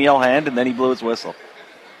 I heard him yell hand, and then he blew his whistle.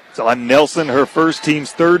 So on Nelson, her first,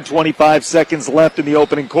 team's third. 25 seconds left in the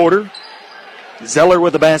opening quarter. Zeller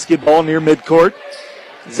with the basketball near midcourt.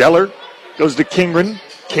 Zeller goes to Kingren.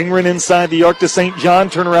 Kingren inside the arc to St. John.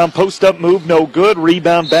 Turnaround post-up move, no good.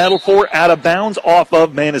 Rebound battle for, out of bounds, off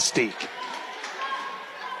of Manistique.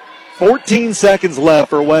 14 seconds left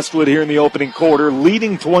for Westwood here in the opening quarter,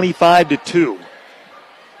 leading 25-2.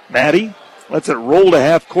 Maddie lets it roll to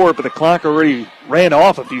half court, but the clock already ran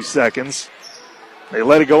off a few seconds. They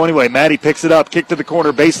let it go anyway. Maddie picks it up, kick to the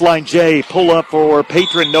corner, baseline J, pull up for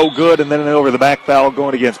Patron, no good, and then an over the back foul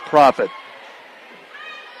going against Profit.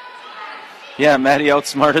 Yeah, Maddie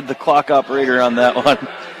outsmarted the clock operator on that one.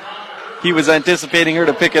 He was anticipating her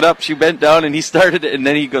to pick it up. She bent down and he started it, and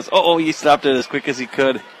then he goes, he stopped it as quick as he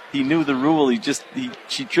could. He knew the rule.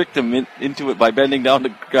 She tricked him into it by bending down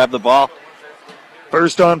to grab the ball.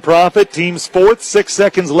 First on Profit, team's fourth, 6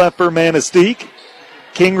 seconds left for Manistique.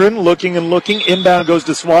 Kingren looking and looking. Inbound goes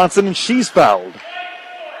to Swanson, and she's fouled.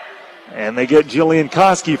 And they get Jillian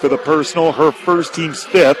Koski for the personal, her first, team's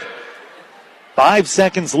fifth. 5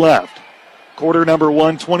 seconds left. Quarter number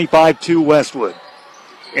one, 25-2 Westwood.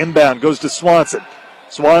 Inbound goes to Swanson.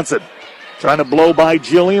 Swanson trying to blow by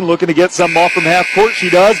Jillian, looking to get something off from half court. She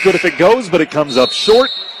does. Good if it goes, but it comes up short.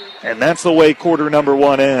 And that's the way quarter number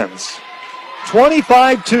one ends.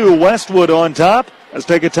 25-2 Westwood on top. Let's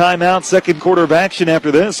take a timeout. Second quarter of action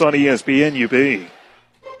after this on ESPN UP.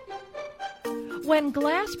 When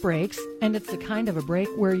glass breaks, and it's the kind of a break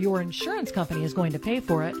where your insurance company is going to pay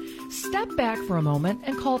for it, step back for a moment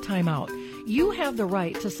and call timeout. You have the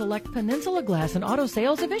right to select Peninsula Glass and Auto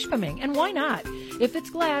Sales of Ishpeming, and why not? If it's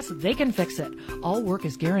glass, they can fix it. All work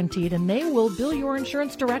is guaranteed, and they will bill your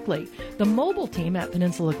insurance directly. The mobile team at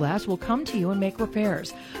Peninsula Glass will come to you and make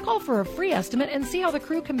repairs. Call for a free estimate and see how the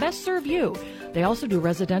crew can best serve you. They also do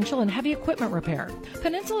residential and heavy equipment repair.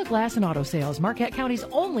 Peninsula Glass and Auto Sales, Marquette County's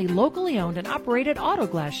only locally owned and operated auto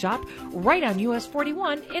glass shop, right on US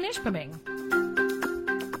 41 in Ishpeming.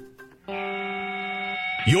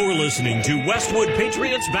 You're listening to Westwood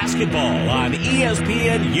Patriots basketball on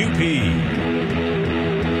ESPN UP.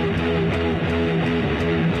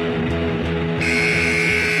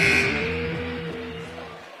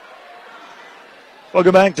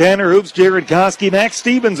 Welcome back, Tanner Hoops, Jared Koski, Max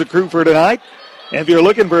Stevens, a crew for tonight. And if you're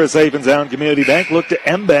looking for a safe and sound community bank, look to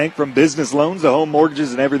M-Bank. From business loans to home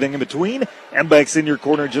mortgages and everything in between. M-Bank's in your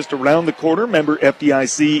corner, just around the corner. Member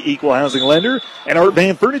FDIC, equal housing lender. And Art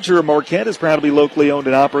Van Furniture in Marquette is proud to be locally owned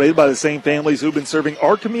and operated by the same families who've been serving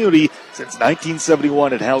our community since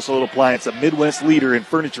 1971 at Household Appliance, a Midwest leader in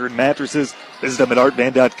furniture and mattresses. Visit them at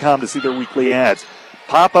artvan.com to see their weekly ads.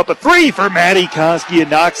 Pop up a three for Maddie Koski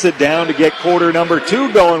and knocks it down to get quarter number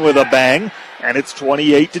two going with a bang. And it's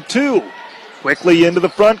 28-2. Quickly into the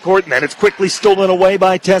front court, and then it's quickly stolen away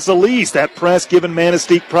by Tessa Lees. That press giving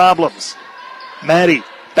Manistique problems. Maddie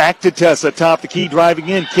back to Tessa, top the key, driving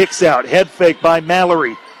in, kicks out, head fake by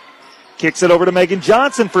Mallory. Kicks it over to Megan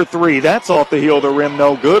Johnson for three. That's off the heel of the rim,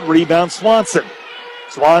 no good. Rebound Swanson.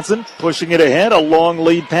 Swanson pushing it ahead. A long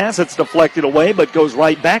lead pass. It's deflected away, but goes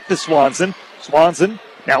right back to Swanson. Swanson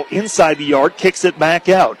now inside the arc, kicks it back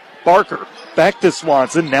out. Barker back to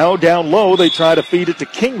Swanson. Now down low. They try to feed it to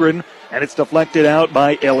Kingren, and it's deflected out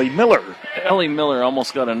by Ellie Miller. Ellie Miller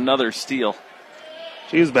almost got another steal.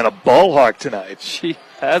 She's been a ball hawk tonight. She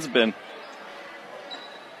has been.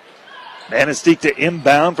 Manistique to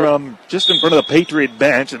inbound from just in front of the Patriot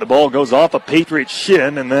bench, and the ball goes off a Patriot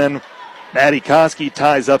shin, and then Maddie Koski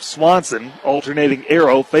ties up Swanson. Alternating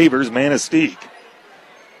arrow favors Manistique.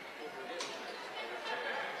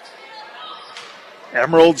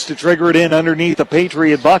 Emeralds to trigger it in underneath the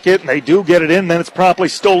Patriot bucket, and they do get it in. Then it's promptly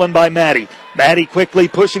stolen by Maddie. Maddie quickly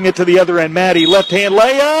pushing it to the other end. Maddie, left-hand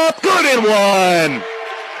layup. Good and one.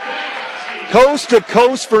 Coast to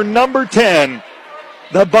coast for number 10.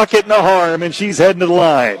 The bucket and the harm, and she's heading to the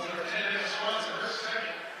line.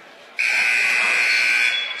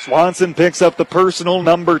 Swanson picks up the personal,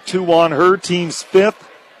 number 2 on her, team's 5th.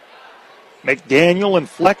 McDaniel and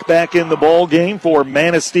Fleck back in the ball game for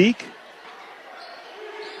Manistique.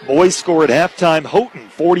 Boys score at halftime. Houghton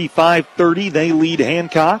 45-30. They lead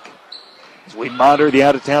Hancock. As we monitor the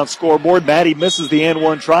out-of-town scoreboard, Maddie misses the and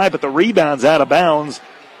one try, but the rebound's out of bounds,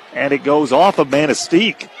 and it goes off of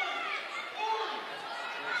Manistique.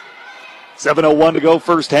 7:01 to go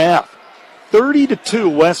first half. 30-2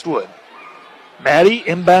 Westwood. Maddie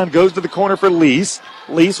inbound goes to the corner for Lease.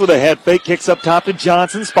 Lease with a head fake, kicks up top to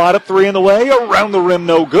Johnson. Spot up 3 in the way. Around the rim,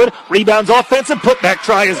 no good. Rebounds offensive. Putback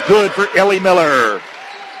try is good for Ellie Miller.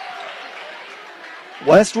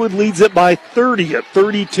 Westwood leads it by 30 at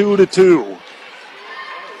 32-2.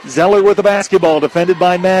 Zeller with the basketball, defended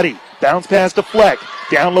by Maddie. Bounce pass to Fleck.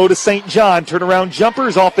 Down low to St. John. Turnaround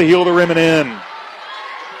jumpers off the heel to rim and in.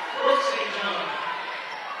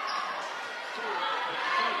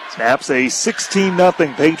 Snaps a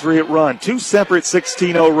 16-0 Patriot run. 2 separate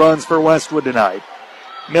 16-0 runs for Westwood tonight.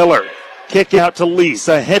 Miller, kick out to Lease.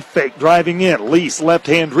 A head fake driving in. Lease,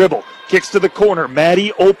 left-hand dribble. Kicks to the corner.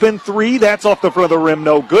 Maddie, open 3. That's off the front of the rim,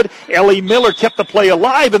 no good. Ellie Miller kept the play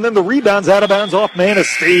alive, and then the rebound's out of bounds off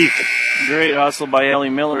Manistique. Great hustle by Ellie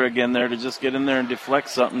Miller again there to just get in there and deflect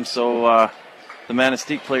something, so the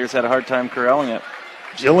Manistique players had a hard time corralling it.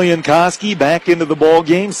 Jillian Koski back into the ball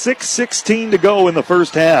game. 6:16 to go in the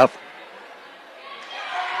first half.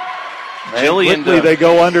 Jillian, quickly they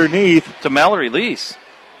go underneath. To Mallory Lease.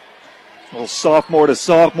 Little sophomore to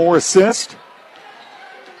sophomore assist.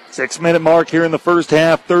 6-minute mark here in the first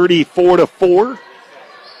half, 34-4.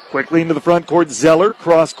 Quickly into the front court, Zeller.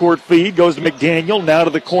 Cross-court feed, goes to McDaniel. Now to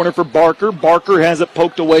the corner for Barker. Barker has it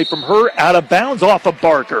poked away from her. Out of bounds off of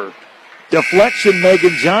Barker. Deflection,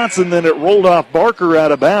 Megan Johnson, then it rolled off Barker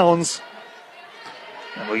out of bounds.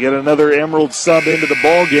 And we get another Emerald sub into the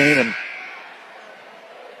ball game, and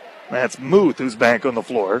that's Muth who's back on the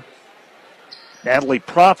floor. Natalie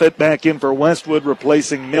Profit back in for Westwood,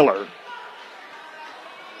 replacing Miller.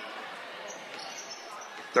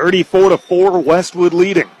 34-4, Westwood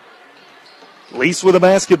leading. Lease with a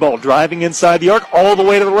basketball, driving inside the arc, all the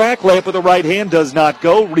way to the rack. Layup with the right hand does not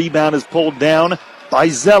go. Rebound is pulled down by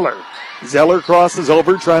Zeller. Zeller crosses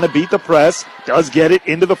over, trying to beat the press. Does get it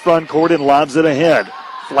into the front court and lobs it ahead.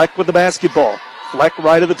 Fleck with the basketball. Fleck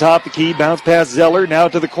right at the top of the key. Bounce pass Zeller. Now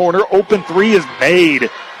to the corner. Open 3 is made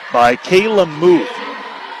by Kayla Muth.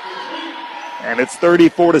 And it's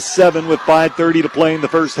 34-7 with 5:30 to play in the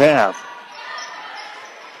first half.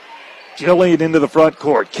 Jillian into the front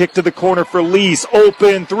court. Kick to the corner for Lease.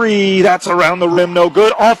 Open 3. That's around the rim. No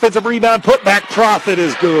good. Offensive rebound. Put back. Profit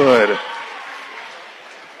is good.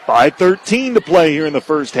 5:13 to play here in the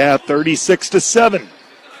first half. 36-7.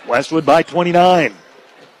 Westwood by 29.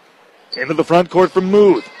 Into the front court from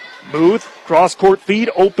Muth. Muth, cross-court feed.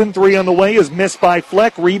 Open 3 on the way is missed by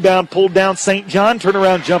Fleck. Rebound pulled down St. John.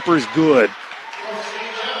 Turnaround jumper is good.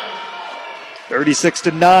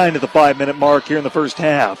 36-9 at the 5-minute mark here in the first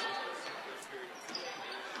half.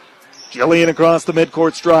 Jillian across the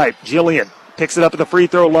midcourt stripe. Jillian picks it up at the free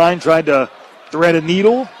throw line, tried to thread a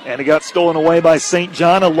needle, and it got stolen away by St.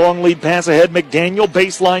 John. A long lead pass ahead. McDaniel,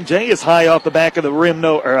 baseline J is high off the back of the rim,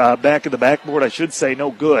 back of the backboard, I should say,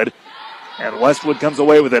 no good. And Westwood comes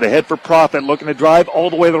away with it. Ahead for Profit, looking to drive all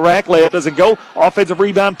the way to the rack. Layup doesn't go. Offensive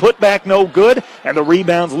rebound, put back, no good. And the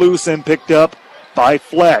rebound's loose and picked up by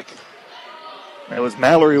Fleck. It was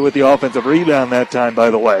Mallory with the offensive rebound that time, by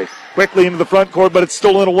the way. Quickly into the front court, but it's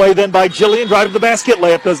stolen away then by Jillian. Drive to the basket.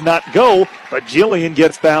 Layup does not go, but Jillian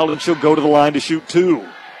gets fouled, and she'll go to the line to shoot 2.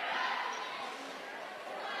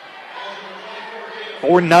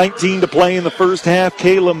 4:19 to play in the first half.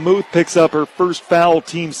 Kayla Muth picks up her first foul,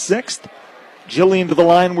 team 6th. Jillian to the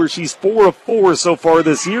line where she's 4 of 4 so far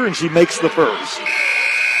this year, and she makes the first.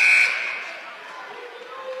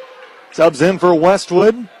 Subs in for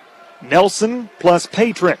Westwood, Nelson plus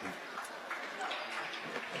Patron.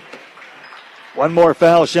 One more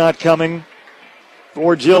foul shot coming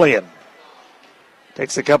for Jillian.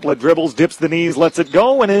 Takes a couple of dribbles, dips the knees, lets it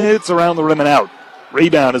go, and it's around the rim and out.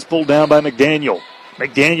 Rebound is pulled down by McDaniel.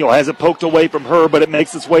 McDaniel has it poked away from her, but it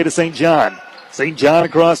makes its way to St. John. St. John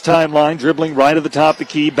across timeline, dribbling right at the top of the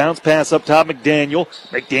key. Bounce pass up top, McDaniel.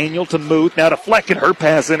 McDaniel to Muth. Now deflected. Her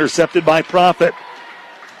pass intercepted by Profit.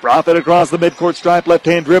 Profit across the midcourt stripe,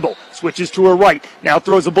 left-hand dribble. Switches to her right. Now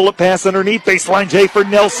throws a bullet pass underneath. Baseline J for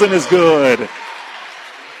Nelson is good.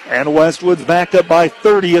 And Westwood's backed up by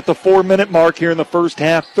 30 at the 4-minute mark here in the first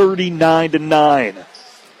half, 39-9.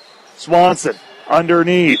 Swanson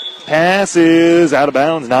underneath. Pass is out of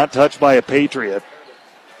bounds, not touched by a Patriot.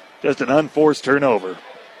 Just an unforced turnover.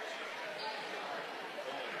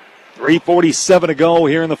 3:47 to go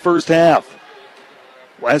here in the first half.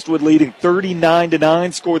 Westwood leading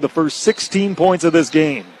 39-9, scored the first 16 points of this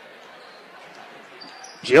game.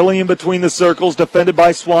 Jillian between the circles, defended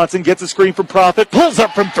by Swanson, gets a screen from Profit, pulls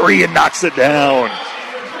up from three and knocks it down.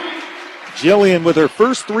 Jillian with her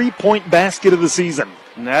first 3-point basket of the season.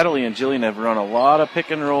 Natalie and Jillian have run a lot of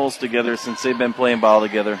pick and rolls together since they've been playing ball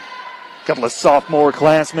together. A couple of sophomore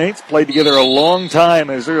classmates played together a long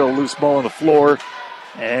time as there's a loose ball on the floor.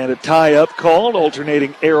 And a tie-up called,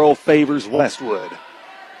 alternating arrow favors Westwood.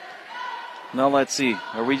 Now let's see.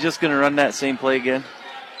 Are we just going to run that same play again?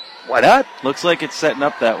 Why not? Looks like it's setting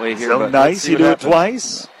up that way here. So nice, you do it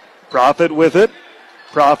twice. Profit with it.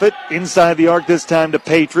 Profit inside the arc this time to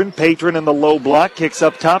Patron. Patron in the low block, kicks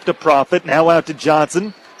up top to Profit. Now out to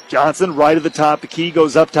Johnson. Johnson right at the top. The key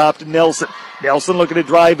goes up top to Nelson. Nelson looking to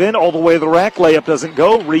drive in all the way to the rack. Layup doesn't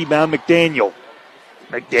go. Rebound McDaniel.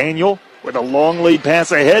 McDaniel with a long lead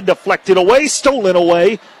pass ahead. Deflected away. Stolen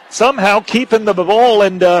away. Somehow keeping the ball,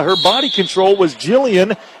 and her body control was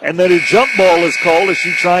Jillian, and then a jump ball is called as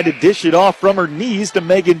she tried to dish it off from her knees to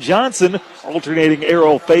Megan Johnson. Alternating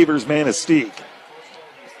arrow favors Manistique.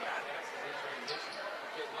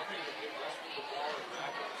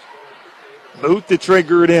 Muth to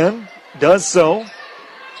trigger it in, does so,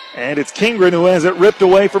 and it's Kingren who has it ripped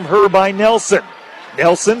away from her by Nelson.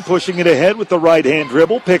 Nelson pushing it ahead with the right-hand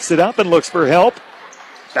dribble, picks it up and looks for help.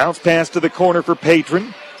 Bounce pass to the corner for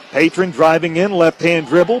Patron. Patron driving in, left-hand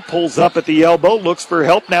dribble, pulls up at the elbow, looks for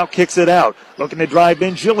help, now kicks it out. Looking to drive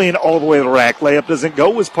in, Jillian all the way to the rack. Layup doesn't go,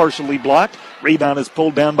 was partially blocked. Rebound is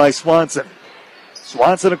pulled down by Swanson.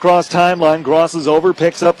 Swanson across timeline, crosses over,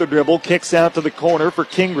 picks up the dribble, kicks out to the corner for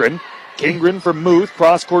Kingren. Kingren from Muth,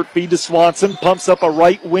 cross-court feed to Swanson, pumps up a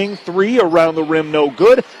right wing three, around the rim, no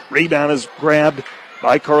good. Rebound is grabbed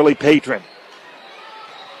by Carly Patron.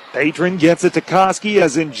 Patron gets it to Koski,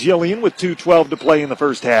 as in Jillian, with 2:12 to play in the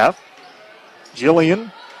first half.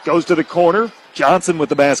 Jillian goes to the corner. Johnson with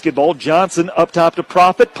the basketball. Johnson up top to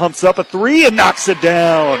Profit, pumps up a three and knocks it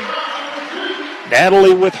down.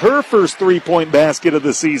 Natalie with her first 3-point basket of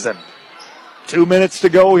the season. 2 minutes to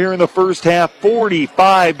go here in the first half,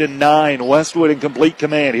 45-9. Westwood in complete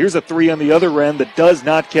command. Here's a three on the other end that does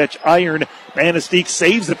not catch iron. Manistique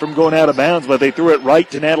saves it from going out of bounds, but they threw it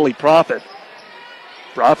right to Natalie Profit.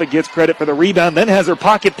 Profit gets credit for the rebound, then has her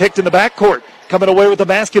pocket picked in the backcourt. Coming away with the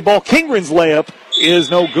basketball. Kingren's layup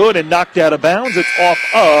is no good and knocked out of bounds. It's off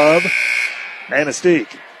of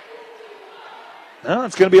Manistique. No,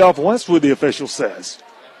 it's going to be off Westwood, the official says.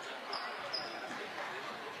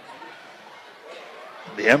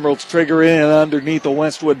 The Emeralds trigger in underneath the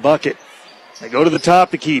Westwood bucket. They go to the top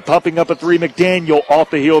of the key, popping up a three. McDaniel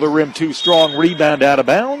off the heel of the rim, too strong. Rebound out of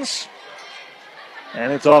bounds.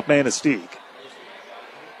 And it's off Manistique.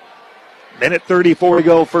 Minute 34 to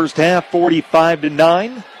go, first half,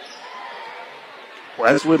 45-9.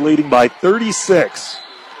 Westwood leading by 36.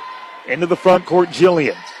 Into the front court,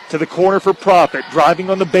 Jillian. To the corner for Profit. Driving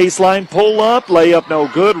on the baseline, pull up, layup no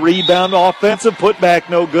good. Rebound offensive, put back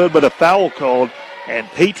no good, but a foul called. And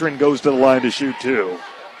Patron goes to the line to shoot two.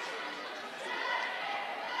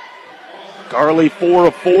 Carly 4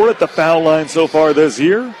 of 4 at the foul line so far this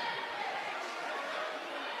year.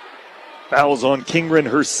 Fouls on Kingren,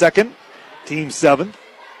 her second. Team 7th.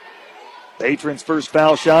 Patron's first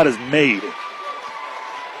foul shot is made.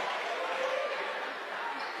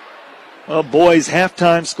 Well, boys,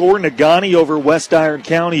 halftime score, Negaunee over West Iron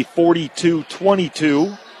County,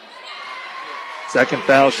 42-22. Second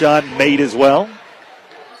foul shot made as well.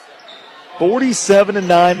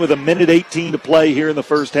 47-9 with a minute 18 to play here in the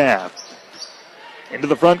first half. Into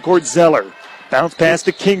the front court, Zeller. Bounce pass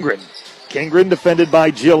to Kingren. Kingren defended by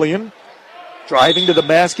Jillian. Driving to the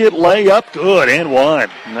basket, layup, good, and one.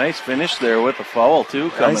 Nice finish there with the foul, too.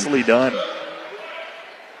 Nicely done.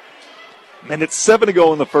 Minute 7 to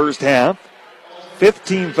go in the first half.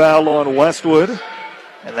 15 foul on Westwood.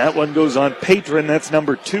 And that one goes on Patron. That's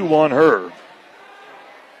number 2 on her.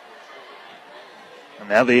 And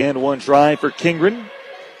now the and one try for Kingren.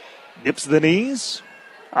 Dips the knees.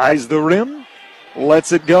 Eyes the rim.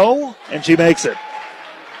 Lets it go. And she makes it.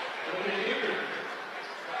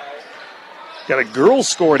 Got a girls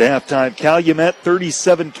score at halftime. Calumet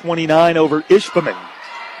 37-29 over Ishpeming.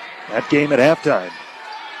 That game at halftime.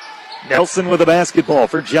 Nelson with the basketball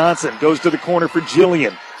for Johnson. Goes to the corner for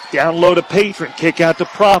Jillian. Down low to Patron. Kick out to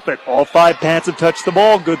Profit. All 5 Pats have touched the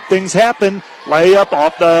ball. Good things happen. Layup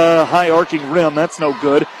off the high arcing rim. That's no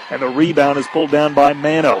good. And the rebound is pulled down by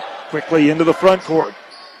Mano. Quickly into the front court.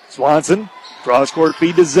 Swanson. Cross-court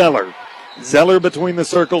feed to Zeller. Zeller between the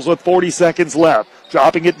circles with 40 seconds left.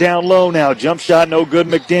 Dropping it down low now. Jump shot no good.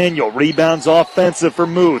 McDaniel. Rebounds offensive for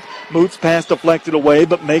Muth. Muth's pass deflected away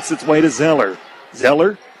but makes its way to Zeller.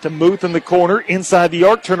 Zeller to Muth in the corner. Inside the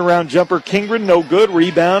arc. Turnaround jumper Kingren. No good.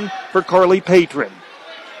 Rebound for Carly Patron.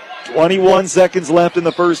 21 seconds left in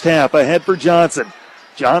the first half. Ahead for Johnson.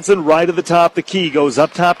 Johnson right at the top. The key goes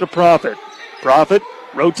up top to Profit. Profit.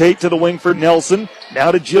 Rotate to the wing for Nelson.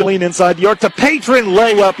 Now to Jillian inside the arc to Patron.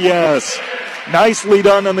 Layup, yes. Nicely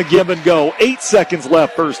done on the give and go. 8 seconds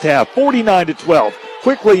left first half. 49-12.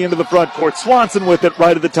 Quickly into the front court. Swanson with it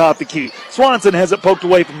right at the top of the key. Swanson has it poked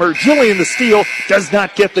away from her. Jillian the steal. Does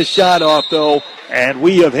not get the shot off though. And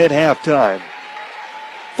we have hit halftime.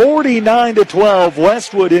 49-12.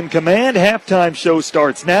 Westwood in command. Halftime show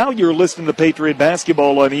starts now. You're listening to Patriot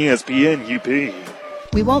Basketball on ESPN UP.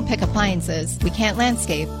 We won't pick appliances, we can't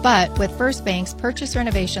landscape, but with First Bank's Purchase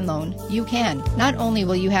Renovation Loan, you can. Not only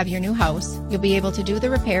will you have your new house, you'll be able to do the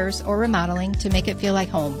repairs or remodeling to make it feel like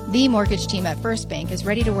home. The mortgage team at First Bank is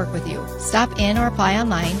ready to work with you. Stop in or apply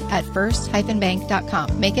online at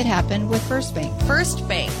first-bank.com. Make it happen with First Bank. First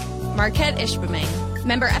Bank, Marquette Ishpeming.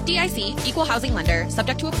 Member FDIC, equal housing lender,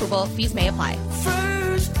 subject to approval, fees may apply.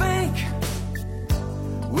 First Bank,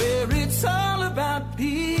 where it's all about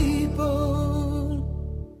people.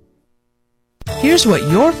 Here's what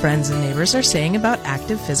your friends and neighbors are saying about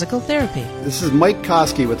active physical therapy. This is Mike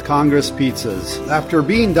Koski with Congress Pizzas. After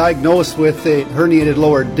being diagnosed with a herniated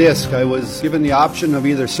lower disc, I was given the option of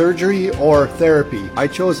either surgery or therapy. I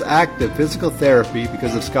chose active physical therapy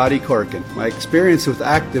because of Scotty Corkin. My experience with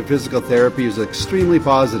active physical therapy is extremely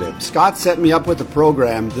positive. Scott set me up with a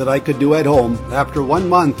program that I could do at home. After 1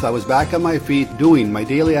 month, I was back on my feet doing my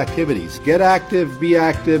daily activities. Get active, be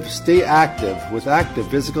active, stay active with active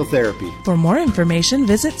physical therapy. For more information,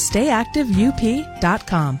 visit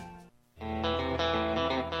stayactiveup.com.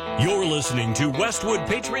 You're listening to Westwood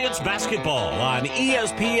Patriots basketball on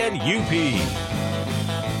ESPN UP.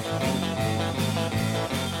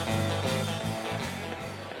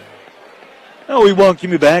 Oh, we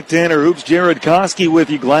welcome you back. Tanner Hoops, Jared Koski with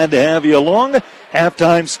you. Glad to have you along.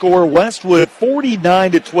 Halftime score, Westwood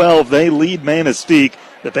 49-12. They lead Manistique.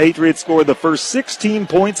 The Patriots scored the first 16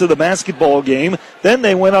 points of the basketball game. Then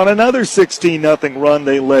they went on another 16-0 run.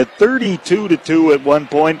 They led 32-2 at one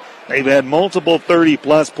point. They've had multiple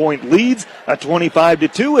 30-plus point leads, a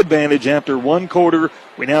 25-2 advantage after one quarter.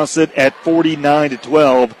 We now sit at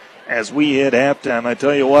 49-12 as we hit halftime. I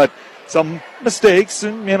tell you what, some mistakes,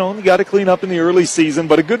 and you got to clean up in the early season,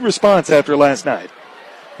 but a good response after last night.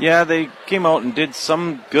 Yeah, they came out and did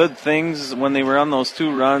some good things when they were on those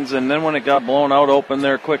 2 runs, and then when it got blown out open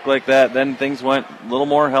there quick like that, then things went a little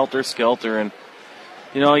more helter-skelter. And,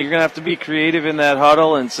 you're going to have to be creative in that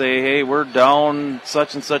huddle and say, hey, we're down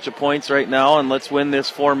such and such a points right now, and let's win this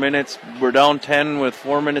 4 minutes. We're down 10 with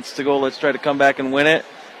 4 minutes to go. Let's try to come back and win it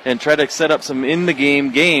and try to set up some in-the-game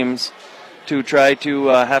games to try to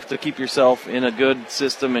have to keep yourself in a good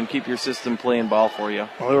system and keep your system playing ball for you.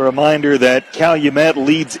 Well, a reminder that Calumet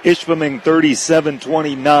leads Ishpeming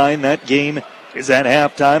 37-29. That game is at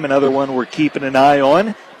halftime. Another one we're keeping an eye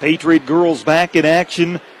on. Patriot girls back in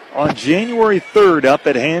action on January 3rd up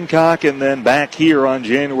at Hancock, and then back here on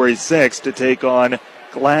January 6th to take on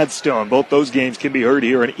Gladstone. Both those games can be heard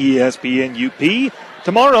here on ESPN UP.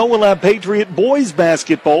 Tomorrow we'll have Patriot boys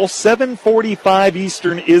basketball. 7:45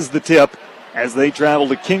 Eastern is the tip as they travel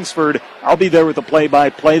to Kingsford. I'll be there with the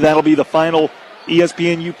play-by-play. That'll be the final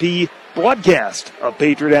ESPN UP broadcast of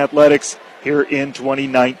Patriot Athletics here in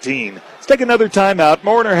 2019. Let's take another timeout.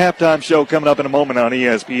 More in our halftime show coming up in a moment on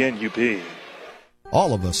ESPN UP.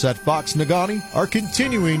 All of us at Fox Nagani are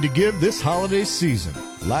continuing to give this holiday season.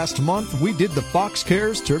 Last month, we did the Fox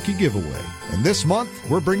Cares Turkey Giveaway. And this month,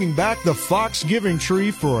 we're bringing back the Fox Giving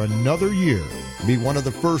Tree for another year. Be one of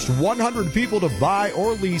the first 100 people to buy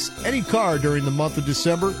or lease any car during the month of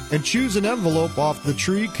December and choose an envelope off the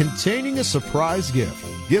tree containing a surprise gift.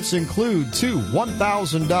 Gifts include 2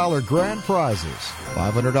 $1,000 grand prizes,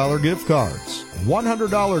 $500 gift cards,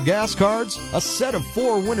 $100 gas cards, a set of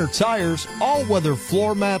 4 winter tires, all-weather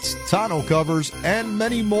floor mats, tonneau covers, and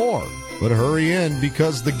many more. But hurry in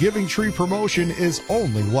because the Giving Tree promotion is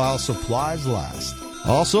only while supplies last.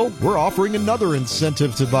 Also, we're offering another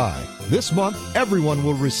incentive to buy. This month, everyone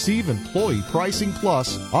will receive Employee Pricing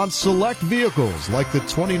Plus on select vehicles like the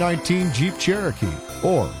 2019 Jeep Cherokee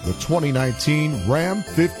or the 2019 Ram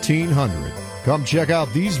 1500. Come check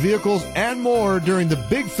out these vehicles and more during the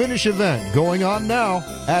Big Finish event going on now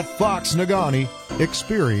at Fox Nagani.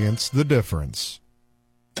 Experience the difference.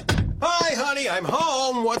 Hi, honey, I'm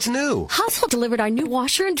home. What's new? Household delivered our new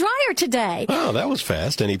washer and dryer today. Oh, that was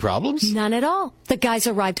fast. Any problems? None at all. The guys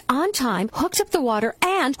arrived on time, hooked up the water,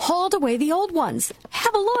 and hauled away the old ones.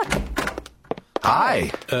 Have a look.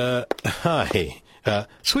 Hi. Hi.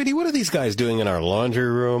 Sweetie, what are these guys doing in our laundry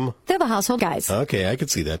room? They're the household guys. Okay, I could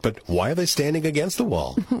see that, but why are they standing against the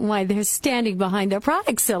wall? Why, they're standing behind their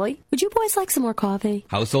products, silly. Would you boys like some more coffee?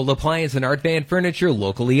 Household appliance and art van furniture,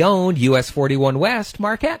 locally owned, US 41 West,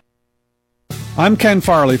 Marquette. I'm Ken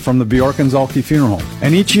Farley from the Bjork and Zalke Funeral Home,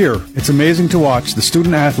 and each year it's amazing to watch the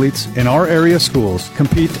student athletes in our area schools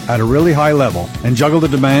compete at a really high level and juggle the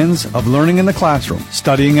demands of learning in the classroom,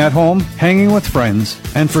 studying at home, hanging with friends,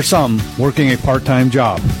 and for some, working a part-time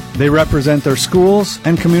job. They represent their schools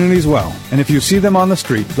and communities well, and if you see them on the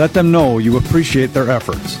street, let them know you appreciate their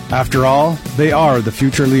efforts. After all, they are the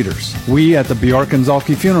future leaders. We at the Bjork and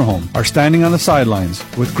Zalke Funeral Home are standing on the sidelines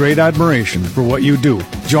with great admiration for what you do.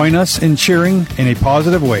 Join us in cheering in a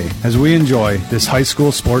positive way as we enjoy this high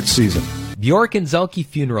school sports season. Bjork and Zalke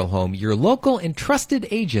Funeral Home, your local and trusted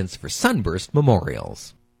agents for Sunburst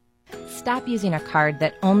Memorials. Stop using a card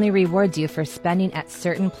that only rewards you for spending at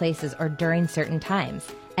certain places or during certain times.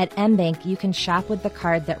 At MBank, you can shop with the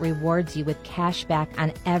card that rewards you with cash back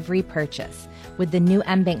on every purchase. With the new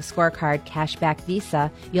MBank Scorecard Cashback Visa,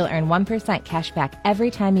 you'll earn 1% cash back every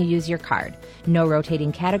time you use your card. No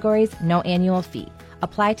rotating categories, no annual fee.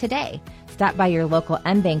 Apply today. Stop by your local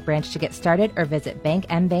MBank branch to get started or visit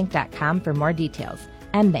bankmbank.com for more details.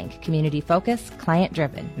 MBank, community focused, client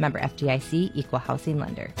driven. Member FDIC, equal housing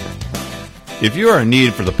lender. If you are in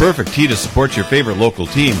need for the perfect tee to support your favorite local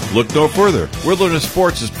team, look no further. Wilderness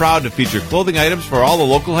Sports is proud to feature clothing items for all the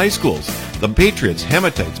local high schools. The Patriots,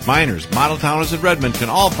 Hematites, Miners, Model Towners, and Redmond can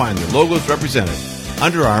all find their logos represented.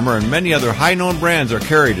 Under Armour and many other high-known brands are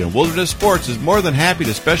carried, and Wilderness Sports is more than happy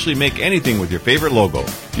to specially make anything with your favorite logo.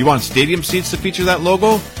 You want stadium seats to feature that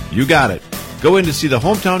logo? You got it. Go in to see the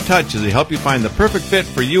Hometown Touch as they help you find the perfect fit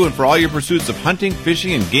for you and for all your pursuits of hunting,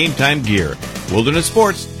 fishing, and game time gear. Wilderness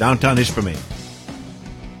Sports, downtown Ishpeming.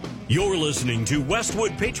 You're listening to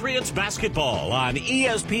Westwood Patriots basketball on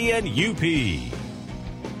ESPN UP.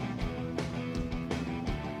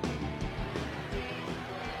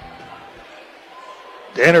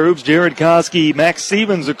 Tanner Hoops, Jared Koski, Max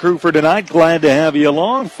Stevens, the crew for tonight. Glad to have you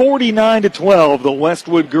along. 49-12, the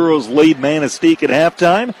Westwood girls lead Manistique at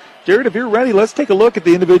halftime. Jared, if you're ready, let's take a look at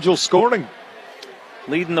the individual scoring.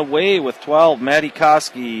 Leading the way with 12, Maddie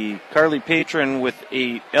Koski, Carly Patron with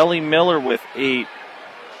 8, Ellie Miller with 8,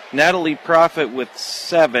 Natalie Profit with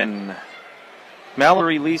 7,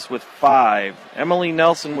 Mallory Lease with 5, Emily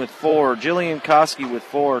Nelson with 4, Jillian Koski with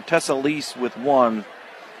 4, Tessa Lease with 1,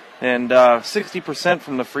 and 60%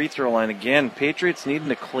 from the free throw line. Again, Patriots needing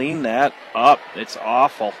to clean that up. It's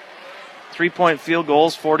awful. 3-point field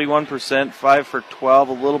goals, 41%, 5 for 12,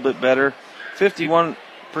 a little bit better. 51%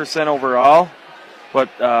 overall, but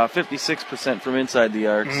 56% from inside the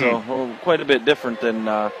arc. So quite a bit different than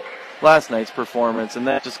last night's performance, and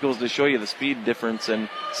that just goes to show you the speed difference and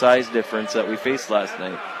size difference that we faced last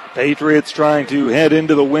night. Patriots trying to head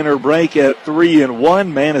into the winter break at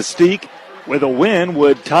 3-1. Manistique with a win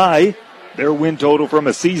would tie their win total from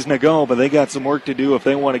a season ago, but they got some work to do if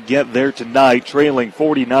they want to get there tonight, trailing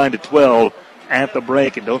 49-12 at the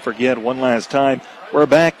break. And don't forget, one last time, we're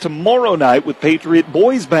back tomorrow night with Patriot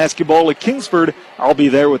boys basketball at Kingsford. I'll be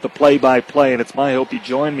there with the play-by-play, and it's my hope you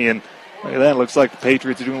join me. And look at that, looks like the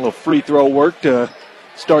Patriots are doing a little free throw work to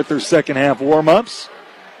start their second half warm-ups.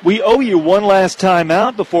 We owe you one last time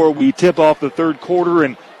out before we tip off the third quarter,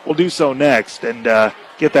 and we'll do so next and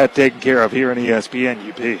get that taken care of here in ESPN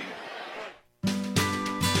UP.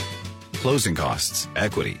 Closing costs,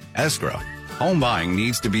 equity, escrow. Home buying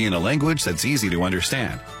needs to be in a language that's easy to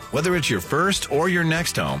understand. Whether it's your first or your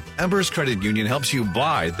next home, Embers Credit Union helps you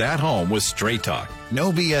buy that home with straight talk,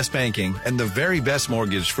 no BS banking, and the very best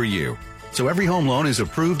mortgage for you. So every home loan is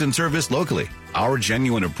approved and serviced locally. Our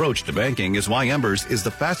genuine approach to banking is why Embers is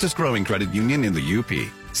the fastest growing credit union in the UP.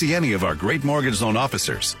 See any of our great mortgage loan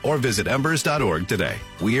officers or visit embers.org today.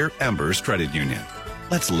 We're Embers Credit Union.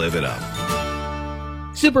 Let's live it up.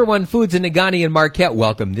 Super One Foods in Negaunee and Marquette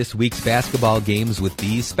welcome this week's basketball games with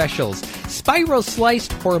these specials. Spiral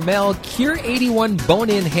Sliced Hormel Cure 81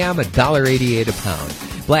 Bone-In Ham, $1.88 a pound.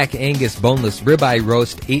 Black Angus Boneless Ribeye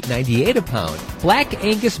Roast, $8.98 a pound. Black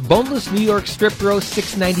Angus Boneless New York Strip Roast,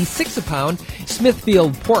 $6.96 a pound.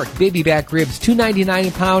 Smithfield Pork Baby Back Ribs, $2.99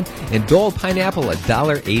 a pound. And Dole Pineapple,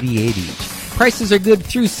 $1.88 each. Prices are good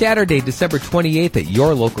through Saturday, December 28th at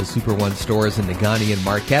your local Super One stores in Negaunee and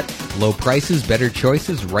Marquette. Low prices, better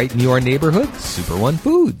choices right in your neighborhood. Super One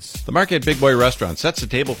Foods. The Marquette Big Boy Restaurant sets the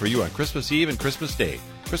table for you on Christmas Eve and Christmas Day.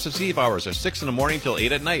 Christmas Eve hours are 6 in the morning till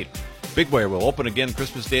 8 at night. Big Boy will open again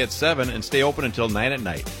Christmas Day at 7 and stay open until 9 at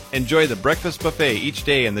night. Enjoy the breakfast buffet each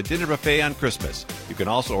day and the dinner buffet on Christmas. You can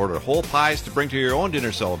also order whole pies to bring to your own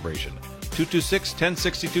dinner celebration.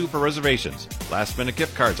 226-1062 for reservations. Last-minute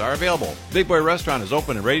gift cards are available. Big Boy Restaurant is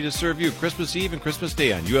open and ready to serve you Christmas Eve and Christmas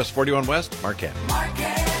Day on US 41 West, Marquette.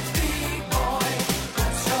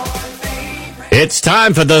 It's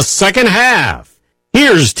time for the second half.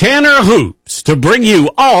 Here's Tanner Hoops to bring you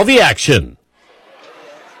all the action.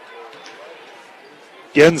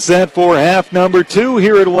 Getting set for half number 2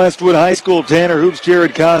 here at Westwood High School. Tanner Hoops,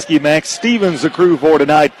 Jared Koski, Max Stevens, the crew for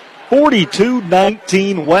tonight.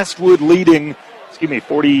 42-19, Westwood leading,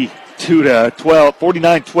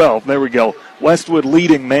 49-12. There we go. Westwood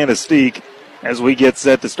leading Manistique as we get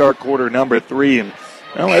set to start quarter number 3. And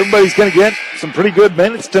everybody's going to get some pretty good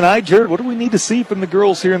minutes tonight. Jared, what do we need to see from the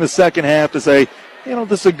girls here in the second half to say,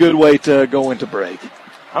 this is a good way to go into break?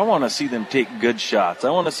 I want to see them take good shots.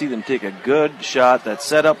 I want to see them take a good shot that's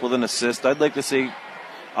set up with an assist. I'd like to see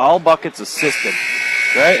all buckets assisted.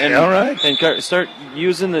 Right? And, all right. And start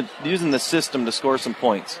using the system to score some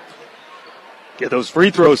points. Get those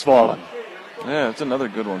free throws falling. Yeah, that's another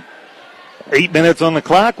good one. 8 minutes on the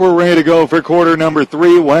clock. We're ready to go for quarter number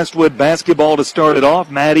 3. Westwood basketball to start it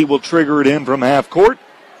off. Maddie will trigger it in from half court,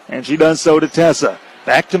 and she does so to Tessa.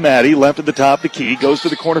 Back to Maddie, left at the top, the key. Goes to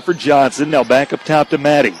the corner for Johnson. Now back up top to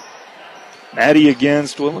Maddie. Maddie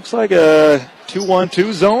against what looks like a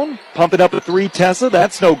 2-1-2 zone. Pumping up a 3, Tessa.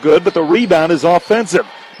 That's no good, but the rebound is offensive.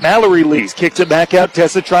 Mallory leads, kicks it back out.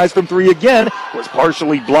 Tessa tries from 3 again. Was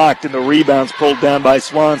partially blocked, and the rebound's pulled down by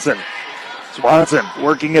Swanson. Swanson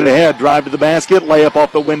working it ahead. Drive to the basket. Layup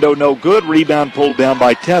off the window, no good. Rebound pulled down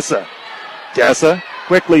by Tessa. Tessa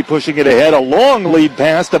quickly pushing it ahead. A long lead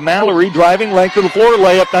pass to Mallory. Driving length of the floor.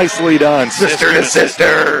 Layup nicely done. Sister to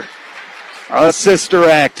sister. A sister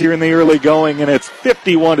act here in the early going, and it's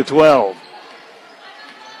 51-12.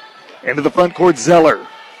 Into the front court, Zeller.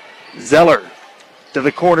 Zeller to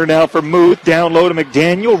the corner now for Muth. Down low to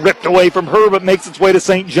McDaniel. Ripped away from her, but makes its way to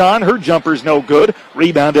St. John. Her jumper's no good.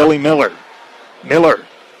 Rebound, Ellie Miller. Miller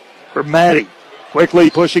for Maddie. Quickly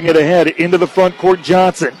pushing it ahead into the front court,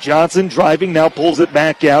 Johnson. Johnson driving, now pulls it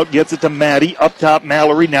back out. Gets it to Maddie. Up top,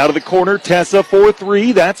 Mallory. Now to the corner. Tessa for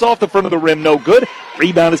 3. That's off the front of the rim. No good.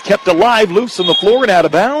 Rebound is kept alive. Loose on the floor and out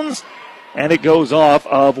of bounds. And it goes off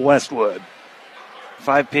of Westwood.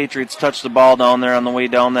 5 Patriots touched the ball down there on the way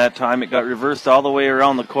down that time. It got reversed all the way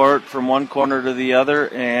around the court from one corner to the other,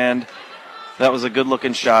 and that was a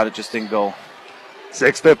good-looking shot. It just didn't go.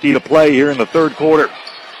 6:50 to play here in the third quarter.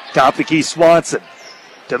 Top the key, Swanson.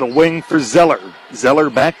 To the wing for Zeller. Zeller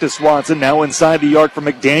back to Swanson, now inside the arc for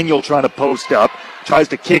McDaniel trying to post up. Tries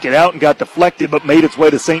to kick it out and got deflected, but made its way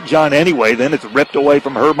to St. John anyway. Then it's ripped away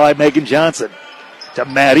from her by Megan Johnson. To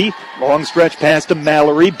Maddie. Long stretch pass to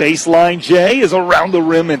Mallory. Baseline J is around the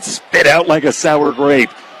rim and spit out like a sour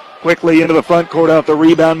grape. Quickly into the front court off the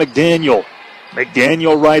rebound, McDaniel.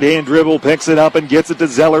 McDaniel right-hand dribble, picks it up and gets it to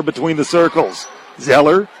Zeller between the circles.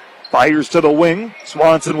 Zeller fires to the wing.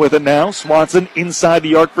 Swanson with it now. Swanson inside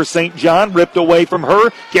the arc for St. John. Ripped away from her.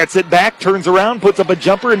 Gets it back, turns around, puts up a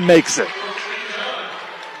jumper and makes it.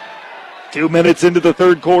 2 minutes into the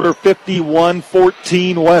third quarter,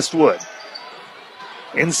 51-14 Westwood.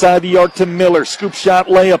 Inside the arc to Miller. Scoop shot,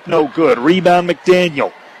 layup, no good. Rebound,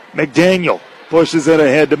 McDaniel. McDaniel pushes it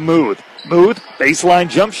ahead to Muth. Muth, baseline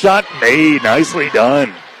jump shot, made. Nicely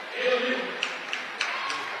done.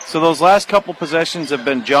 So those last couple possessions have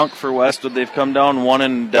been junk for Westwood. They've come down one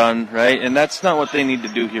and done, right? And that's not what they need to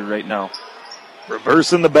do here right now.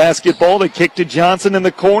 Reversing the basketball. They kick to Johnson in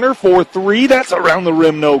the corner for 3. That's around the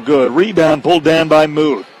rim, no good. Rebound pulled down by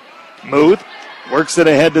Muth. Muth works it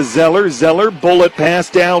ahead to Zeller. Zeller, bullet pass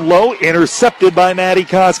down low, intercepted by Maddie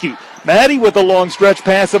Koski. Maddie with a long stretch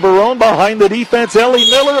pass of her own behind the defense. Ellie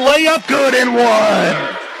Miller, layup good and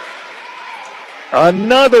one.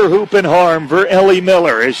 Another hoop and harm for Ellie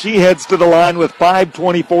Miller as she heads to the line with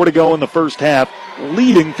 5:24 to go in the first half,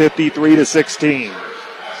 leading 53-16.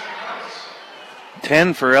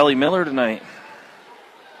 10 for Ellie Miller tonight.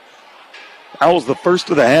 Fouls the first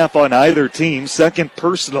of the half on either team, second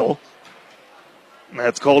personal.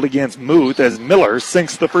 That's called against Muth as Miller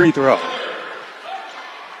sinks the free throw.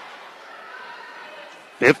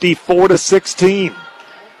 54-16.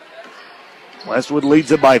 Westwood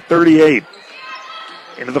leads it by 38.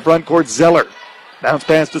 Into the front court, Zeller. Bounce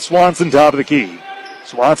pass to Swanson, top of the key.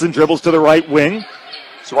 Swanson dribbles to the right wing.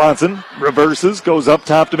 Swanson reverses, goes up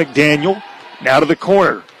top to McDaniel. Now to the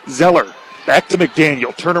corner. Zeller back to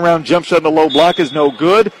McDaniel. Turnaround jump shot in the low block is no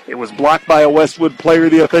good. It was blocked by a Westwood player,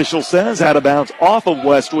 the official says. Out of bounds off of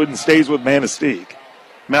Westwood and stays with Manistique.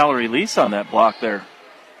 Mallory Lease on that block there.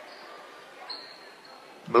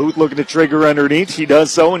 Muth looking to trigger underneath. She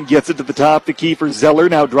does so and gets it to the top. The key for Zeller.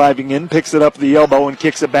 Now driving in, picks it up the elbow and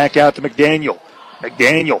kicks it back out to McDaniel.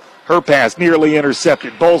 McDaniel, her pass nearly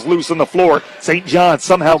intercepted. Ball's loose on the floor. St. John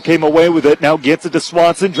somehow came away with it. Now gets it to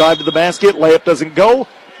Swanson. Drive to the basket. Layup doesn't go,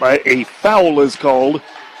 but a foul is called.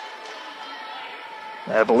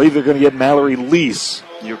 I believe they're going to get Mallory Lease.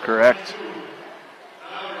 You're correct.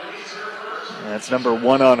 That's number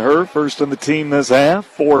 1 on her. First on the team this half.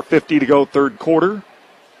 4:50 to go third quarter.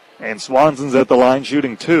 And Swanson's at the line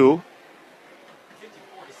shooting 2.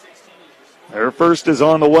 Her first is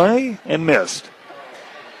on the way and missed.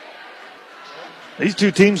 These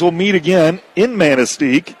two teams will meet again in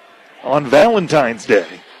Manistique on Valentine's Day.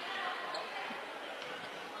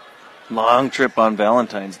 Long trip on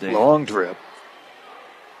Valentine's Day. Long trip.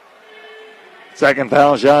 Second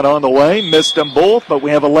foul shot on the way. Missed them both, but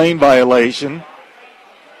we have a lane violation.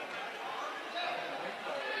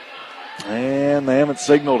 And they haven't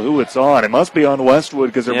signaled who it's on. It must be on Westwood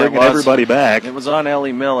because they're bringing everybody back. It was on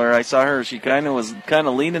Ellie Miller. I saw her. She was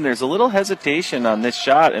leaning. There's a little hesitation on this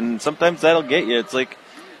shot, and sometimes that'll get you. It's like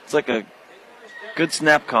a good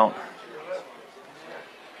snap count.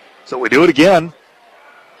 So we do it again.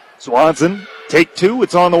 Swanson, take 2.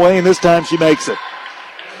 It's on the way, and this time she makes it.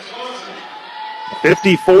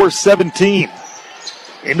 54-17.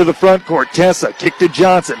 Into the front court, Tessa, kick to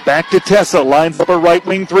Johnson, back to Tessa, lines up a right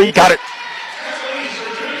wing 3, got it.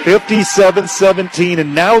 57-17,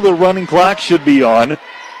 and now the running clock should be on.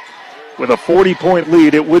 With a 40-point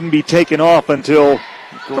lead, it wouldn't be taken off until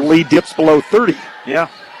the lead dips below 30. Yeah.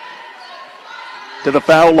 To the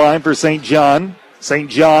foul line for St. John. St.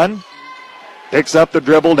 John picks up the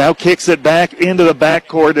dribble, now kicks it back into the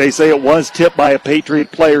backcourt. They say it was tipped by a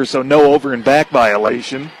Patriot player, so no over and back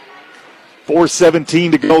violation.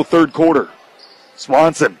 4:17 to go third quarter.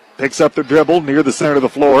 Swanson picks up the dribble near the center of the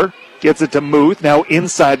floor. Gets it to Muth. Now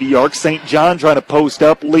inside the arc. St. John trying to post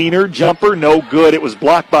up. Leaner. Jumper. No good. It was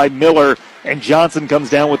blocked by Miller. And Johnson comes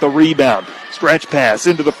down with a rebound. Stretch pass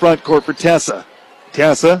into the front court for Tessa.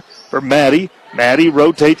 Tessa for Maddie. Maddie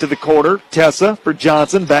rotate to the corner. Tessa for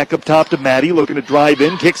Johnson. Back up top to Maddie. Looking to drive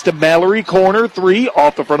in. Kicks to Mallory. Corner. 3.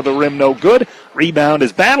 Off the front of the rim. No good. Rebound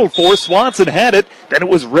is battled for. Swanson had it. Then it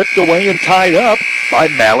was ripped away and tied up by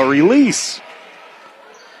Mallory Lease.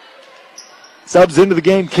 Subs into the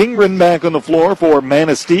game. Kingren back on the floor for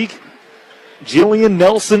Manistique. Jillian,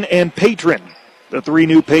 Nelson, and Patron. The 3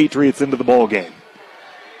 new Patriots into the ball game.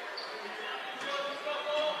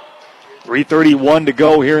 3:31 to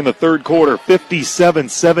go here in the third quarter.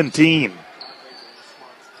 57-17.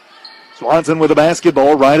 Swanson with the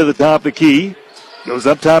basketball right at the top of the key. Goes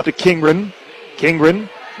up top to Kingren. Kingren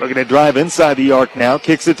looking to drive inside the arc now.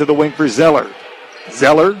 Kicks it to the wing for Zeller.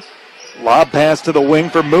 Zeller, lob pass to the wing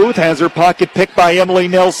for Muth. Has her pocket picked by Emily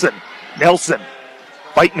Nelson. Nelson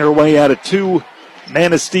fighting her way out of 2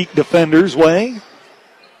 Manistique defenders' way.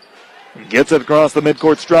 And gets it across the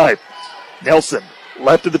midcourt stripe. Nelson,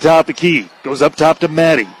 left to the top of the key. Goes up top to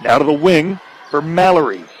Maddie. Now to the wing for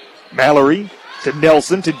Mallory. Mallory to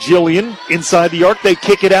Nelson, to Jillian. Inside the arc, they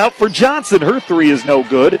kick it out for Johnson. Her 3 is no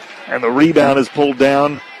good. And the rebound is pulled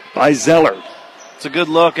down by Zeller. It's a good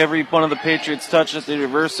look. Every one of the Patriots touch it, they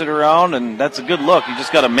reverse it around, and that's a good look. You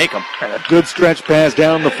just got to make them. And a good stretch pass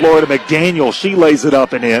down the floor to McDaniel. She lays it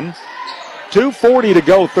up and in. 2:40 to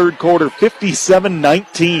go, third quarter,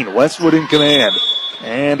 57-19. Westwood in command.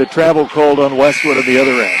 And a travel called on Westwood at the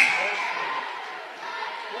other end.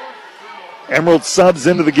 Emerald subs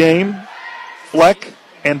into the game. Fleck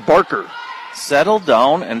and Barker. Settle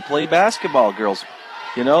down and play basketball, girls.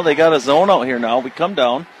 You know, they got a zone out here now. We come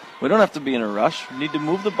down. We don't have to be in a rush. We need to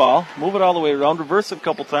move the ball, move it all the way around, reverse it a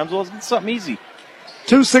couple times. Well, it's something easy.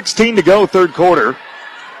 2:16 to go, third quarter.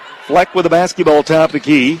 Fleck with the basketball top of the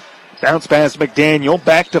key. Bounce past McDaniel,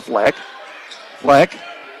 back to Fleck. Fleck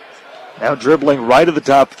now dribbling right at the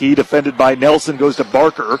top of the key, defended by Nelson, goes to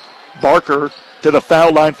Barker. Barker to the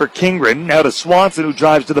foul line for Kingren. Now to Swanson, who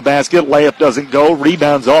drives to the basket. Layup doesn't go.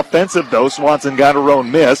 Rebounds offensive, though. Swanson got her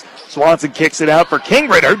own miss. Swanson kicks it out for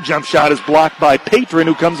Kingren. Her jump shot is blocked by Patron,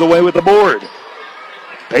 who comes away with the board.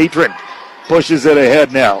 Patron pushes it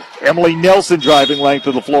ahead now. Emily Nelson driving length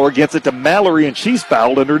of the floor, gets it to Mallory, and she's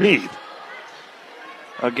fouled underneath.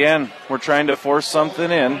 Again, we're trying to force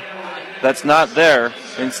something in that's not there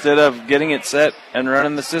instead of getting it set and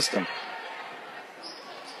running the system.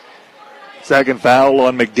 Second foul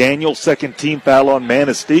on McDaniel, second team foul on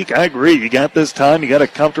Manistique. I agree. You got this time. You got a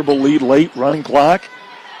comfortable lead late, running clock.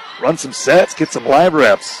 Run some sets, get some live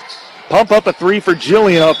reps. Pump up a three for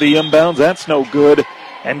Jillian off the inbounds. That's no good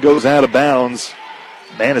and goes out of bounds.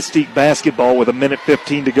 Manistique basketball with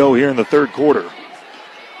 1:15 to go here in the third quarter.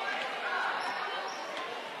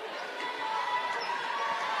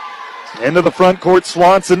 Into the front court,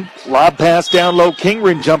 Swanson. Lob pass down low.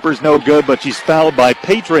 Kingren jumper's no good, but she's fouled by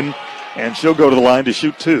Patron, and she'll go to the line to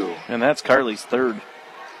shoot two. And that's Carly's third.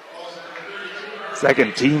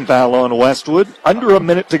 Second team foul on Westwood. Under a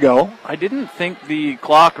minute to go. I didn't think the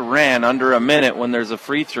clock ran under a minute when there's a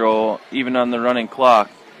free throw, even on the running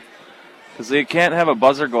clock. Because they can't have a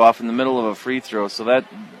buzzer go off in the middle of a free throw, so that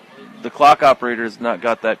the clock operator's not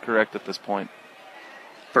got that correct at this point.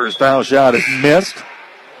 First foul shot is missed.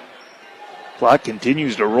 Clock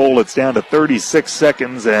continues to roll. It's down to 36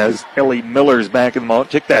 seconds as Ellie Miller's back in the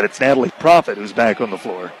moment. Check that. It's Natalie Prophet who's back on the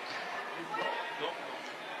floor.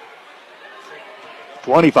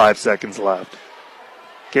 25 seconds left.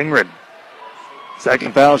 Kingren.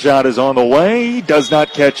 Second foul shot is on the way. Does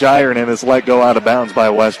not catch iron and is let go out of bounds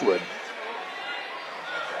by Westwood.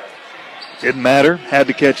 Didn't matter. Had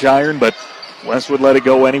to catch iron, but Westwood let it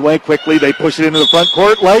go anyway. Quickly, they push it into the front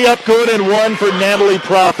court. Layup good and one for Natalie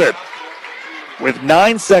Prophet. With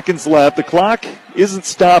 9 seconds left, the clock isn't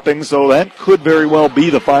stopping, so that could very well be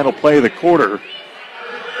the final play of the quarter.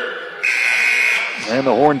 And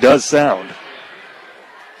the horn does sound.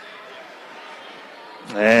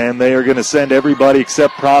 And they are going to send everybody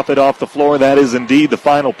except Prophet off the floor. That is indeed the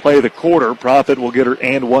final play of the quarter. Prophet will get her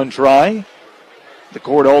and one try. The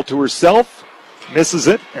court all to herself. Misses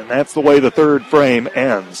it, and that's the way the third frame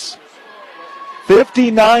ends.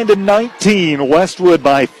 59-19, Westwood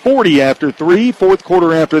by 40 after three. Fourth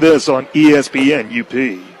quarter after this on ESPN UP.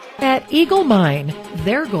 At Eagle Mine,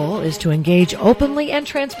 their goal is to engage openly and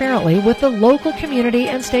transparently with the local community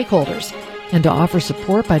and stakeholders, and to offer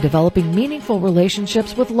support by developing meaningful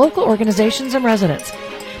relationships with local organizations and residents.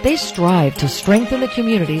 They strive to strengthen the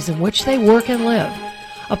communities in which they work and live.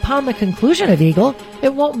 Upon the conclusion of Eagle,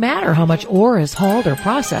 it won't matter how much ore is hauled or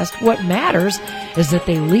processed. What matters is that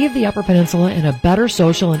they leave the Upper Peninsula in a better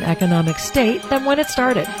social and economic state than when it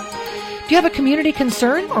started. Do you have a community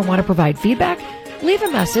concern or want to provide feedback? Leave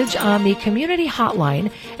a message on the community hotline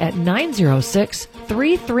at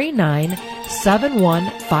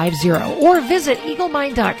 906-339-7150 or visit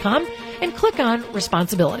eaglemine.com and click on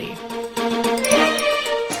Responsibility.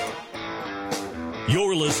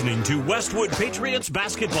 You're listening to Westwood Patriots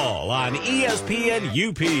basketball on ESPN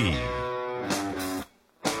UP.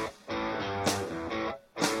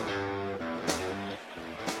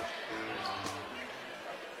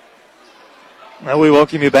 Well, we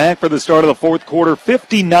welcome you back for the start of the fourth quarter.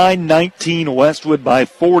 59-19, Westwood by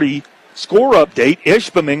 40. Score update,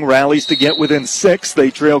 Ishpeming rallies to get within 6.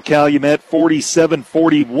 They trail Calumet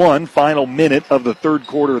 47-41. Final minute of the third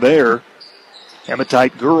quarter there.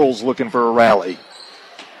 Hematite girls looking for a rally.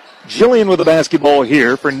 Jillian with the basketball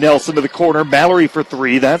here for Nelson to the corner. Mallory for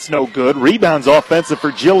three. That's no good. Rebounds offensive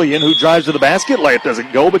for Jillian, who drives to the basket. Layup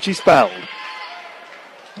doesn't go, but she's fouled.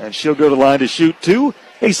 And she'll go to the line to shoot two.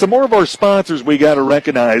 Hey, some more of our sponsors we got to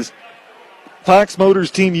recognize. Fox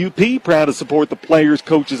Motors Team UP, proud to support the players,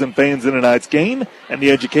 coaches, and fans in tonight's game and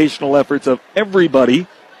the educational efforts of everybody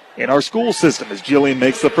in our school system as Jillian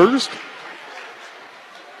makes the first.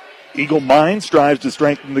 Eagle Mine strives to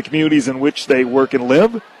strengthen the communities in which they work and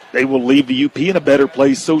live. They will leave the UP in a better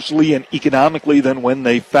place socially and economically than when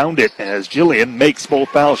they found it, as Jillian makes both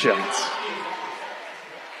foul shots.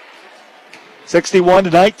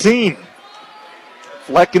 61-19.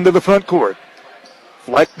 Fleck into the front court.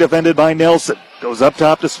 Fleck defended by Nelson. Goes up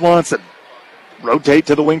top to Swanson. Rotate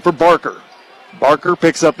to the wing for Barker. Barker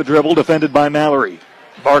picks up the dribble, defended by Mallory.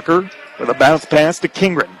 Barker with a bounce pass to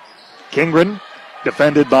Kingren. Kingren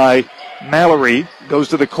defended by Mallory goes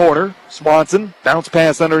to the corner. Swanson, bounce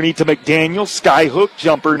pass underneath to McDaniel. Skyhook,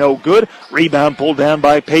 jumper no good. Rebound pulled down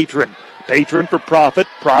by Patron. Patron for Profit.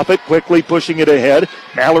 Profit quickly pushing it ahead.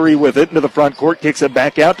 Mallory with it into the front court. Kicks it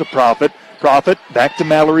back out to Profit. Profit back to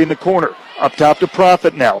Mallory in the corner. Up top to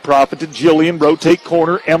Profit now. Profit to Jillian. Rotate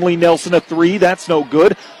corner. Emily Nelson a three. That's no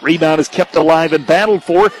good. Rebound is kept alive and battled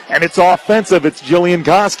for, and it's offensive. It's Jillian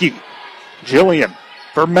Koski. Jillian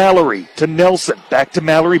for Mallory to Nelson. Back to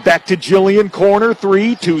Mallory. Back to Jillian. Corner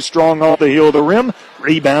three. Too strong off the heel of the rim.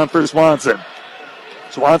 Rebound for Swanson.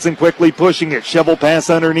 Swanson quickly pushing it. Shovel pass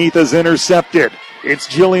underneath is intercepted. It's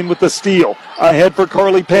Jillian with the steal. Ahead for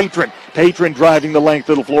Carly Patron. Patron driving the length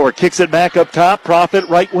of the floor. Kicks it back up top. Profit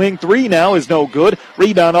right wing three now is no good.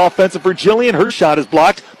 Rebound offensive for Jillian. Her shot is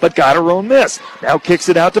blocked, but got her own miss. Now kicks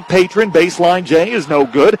it out to Patron. Baseline J is no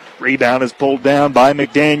good. Rebound is pulled down by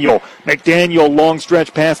McDaniel. McDaniel long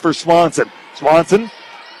stretch pass for Swanson. Swanson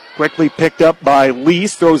quickly picked up by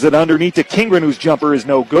Lease. Throws it underneath to Kingren, whose jumper is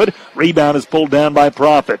no good. Rebound is pulled down by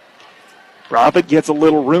Profit. Profit gets a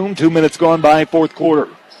little room. 2 minutes gone by, fourth quarter.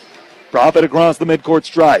 Profit across the midcourt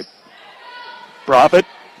stripe. Profit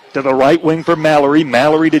to the right wing for Mallory.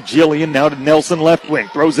 Mallory to Jillian. Now to Nelson left wing.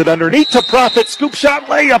 Throws it underneath to Profit. Scoop shot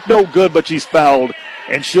layup. No good, but she's fouled.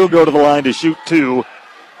 And she'll go to the line to shoot two.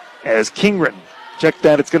 As Kingren, check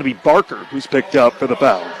that, it's going to be Barker who's picked up for the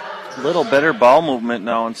foul. A little better ball movement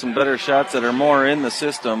now and some better shots that are more in the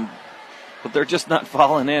system, but they're just not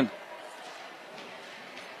falling in.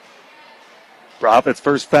 Profit's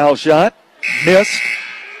first foul shot. Missed.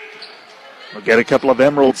 We'll get a couple of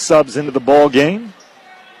Emerald subs into the ball game.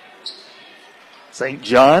 St.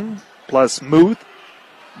 John plus Muth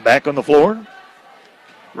back on the floor.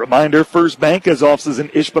 Reminder, First Bank has offices in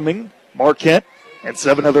Ishpeming, Marquette, and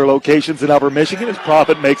 7 other locations in Upper Michigan as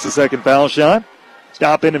Profit makes the second foul shot.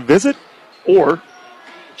 Stop in and visit, or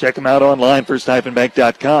check them out online,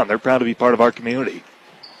 first-bank.com. They're proud to be part of our community.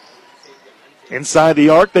 Inside the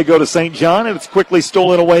arc, they go to St. John, and it's quickly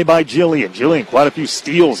stolen away by Jillian. Jillian, quite a few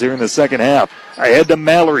steals here in the second half. Ahead to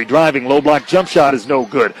Mallory, driving, low block jump shot is no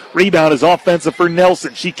good. Rebound is offensive for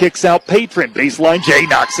Nelson. She kicks out Patron. Baseline J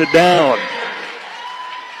knocks it down.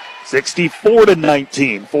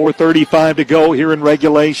 64-19, 4:35 to go here in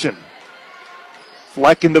regulation.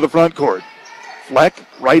 Fleck into the front court. Fleck,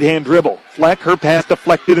 right-hand dribble. Fleck, her pass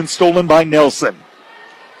deflected and stolen by Nelson.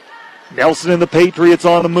 Nelson and the Patriots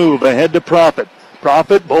on the move. Ahead to Profit.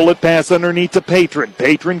 Profit, bullet pass underneath to Patron.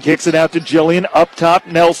 Patron kicks it out to Jillian. Up top,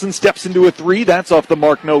 Nelson steps into a three. That's off the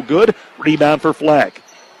mark, no good. Rebound for Fleck.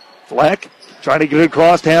 Fleck trying to get it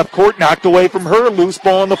across half court. Knocked away from her. Loose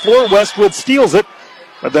ball on the floor. Westwood steals it.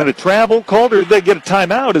 But then a travel called, or did they get a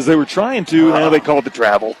timeout as they were trying to? Now they called the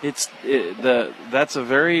travel. That's a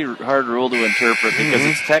very hard rule to interpret because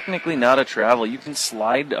it's technically not a travel. You can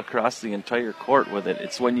slide across the entire court with it.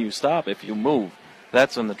 It's when you stop, if you move.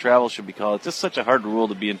 That's when the travel should be called. It's just such a hard rule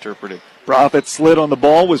to be interpreted. Profit slid on the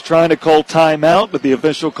ball, was trying to call timeout, but the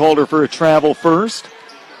official called her for a travel first.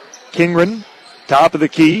 Kingren, top of the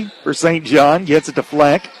key for St. John, gets it to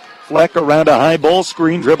Fleck. Fleck around a high ball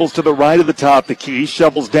screen, dribbles to the right of the top of the key,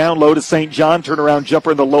 shovels down low to St. John, turnaround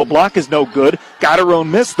jumper in the low block is no good. Got her own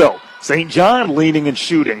miss though. St. John leaning and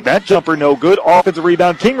shooting. That jumper no good. Offensive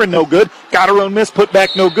rebound, Kingren no good. Got her own miss, put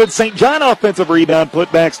back no good. St. John offensive rebound, put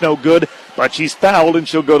back's no good. But she's fouled and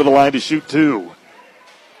she'll go to the line to shoot two.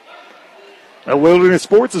 Now, Wilderness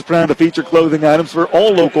Sports is proud to feature clothing items for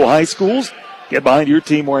all local high schools. Get behind your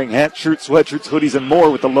team wearing hats, shirts, sweatshirts, hoodies, and more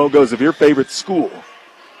with the logos of your favorite school.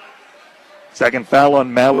 Second foul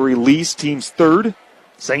on Mallory Lease, team's third.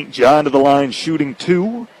 St. John to the line shooting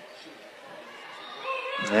two.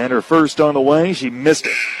 And her first on the way, she missed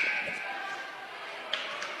it.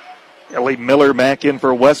 Ellie Miller back in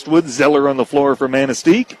for Westwood. Zeller on the floor for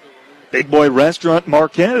Manistique. Big Boy Restaurant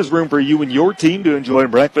Marquette has room for you and your team to enjoy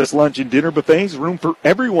breakfast, lunch, and dinner buffets. Room for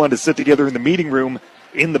everyone to sit together in the meeting room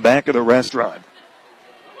in the back of the restaurant.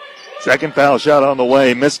 Second foul shot on the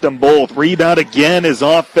way. Missed them both. Rebound again is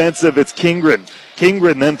offensive. It's Kingren.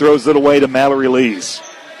 Kingren then throws it away to Mallory Lease.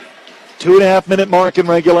 2.5 minute mark in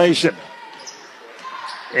regulation.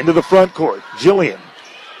 Into the front court. Jillian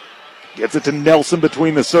gets it to Nelson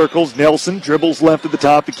between the circles. Nelson dribbles left at the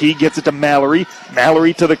top of the key. Gets it to Mallory.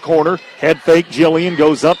 Mallory to the corner. Head fake. Jillian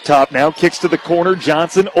goes up top now. Kicks to the corner.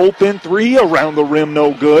 Johnson open three. Around the rim.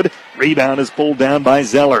 No good. Rebound is pulled down by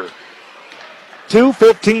Zeller.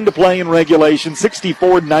 2:15 to play in regulation.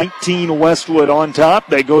 64-19 Westwood on top.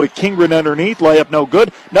 They go to Kingren underneath. Layup no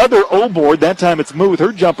good. Another O-board. That time it's Muth.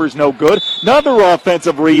 Her jumper's no good. Another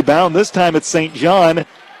offensive rebound. This time it's St. John.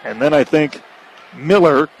 And then I think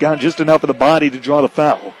Miller got just enough of the body to draw the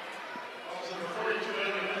foul.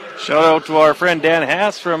 Shout out to our friend Dan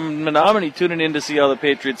Haas from Menominee tuning in to see how the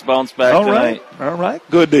Patriots bounce back tonight. All right.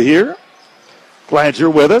 Good to hear. Glad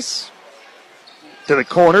you're with us. To the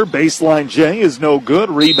corner, baseline J is no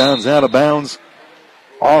good. Rebounds out of bounds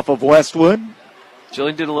off of Westwood.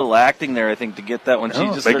 Jillian did a little acting there, I think, to get that one. She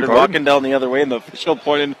just started pardon? walking down the other way, and the official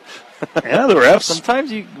pointed. Yeah, the refs.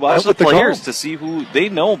 Sometimes you watch the players to see who they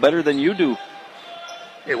know better than you do.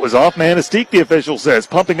 It was off Manistique, the official says.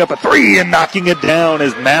 Pumping up a three and knocking it down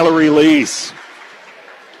is Mallory Lease.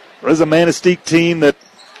 There's a Manistique team that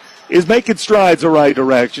is making strides the right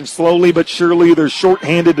direction. Slowly but surely, they're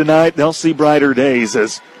shorthanded tonight. They'll see brighter days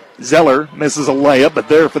as Zeller misses a layup, but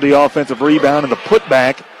there for the offensive rebound, and the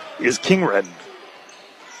putback is Kingred.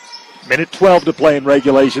 Minute 12 to play in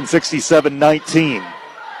regulation, 67-19.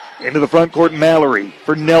 Into the front court, Mallory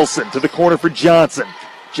for Nelson. To the corner for Johnson.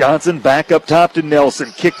 Johnson back up top to Nelson.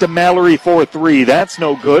 Kick to Mallory for a three. That's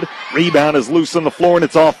no good. Rebound is loose on the floor, and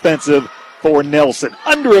it's offensive for Nelson.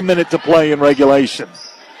 Under a minute to play in regulation.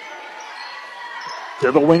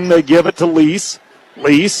 To the wing, they give it to Lease.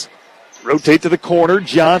 Lease, rotate to the corner.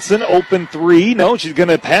 Johnson, open three. No, she's going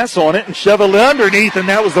to pass on it and shove it underneath, and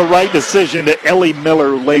that was the right decision to Ellie Miller,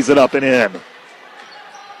 who lays it up and in.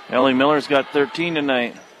 Ellie Miller's got 13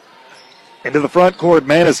 tonight. Into the front court,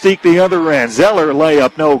 Manistique the other end. Zeller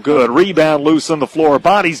layup, no good. Rebound loose on the floor.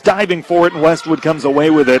 Bodies diving for it, and Westwood comes away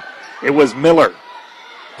with it. It was Miller.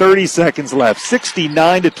 30 seconds left.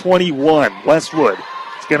 69-21. Westwood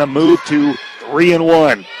is going to move to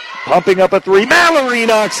 3-1. Pumping up a three. Mallory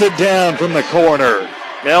knocks it down from the corner.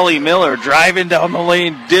 Ellie Miller driving down the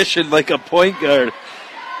lane, dishing like a point guard.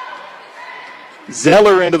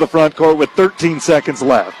 Zeller into the front court with 13 seconds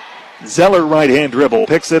left. Zeller right-hand dribble,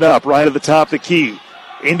 picks it up right at the top of the key.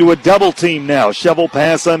 Into a double team now. Shovel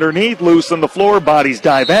pass underneath, loose on the floor. Bodies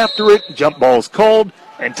dive after it. Jump ball's called,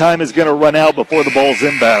 and time is going to run out before the ball's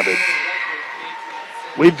inbounded.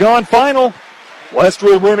 We've gone final.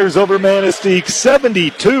 Westwood winners over Manistique,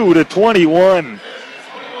 72-21.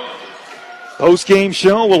 Post-game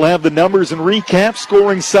show, we'll have the numbers and recap,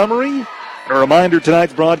 scoring summary. A reminder,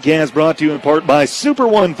 tonight's broadcast brought to you in part by Super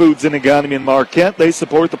One Foods in Economy and Marquette. They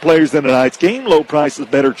support the players in tonight's game. Low prices,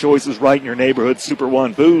 better choices right in your neighborhood. Super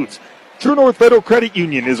One Foods. True North Federal Credit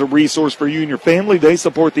Union is a resource for you and your family. They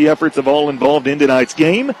support the efforts of all involved in tonight's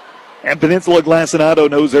game. And Peninsula Glass and Auto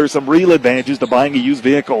knows there's some real advantages to buying a used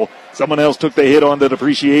vehicle. Someone else took the hit on the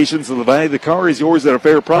depreciation, so the value of the car is yours at a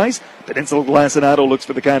fair price. Peninsula Glass and Auto looks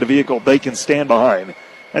for the kind of vehicle they can stand behind.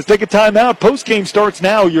 Let's take a timeout. Post-game starts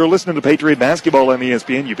now. You're listening to Patriot Basketball on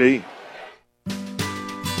ESPN UP.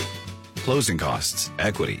 Closing costs,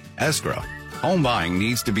 equity, escrow. Home buying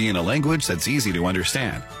needs to be in a language that's easy to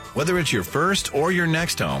understand. Whether it's your first or your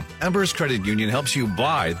next home, Embers Credit Union helps you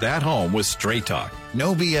buy that home with straight talk,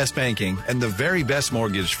 no BS banking, and the very best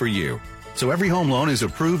mortgage for you. So every home loan is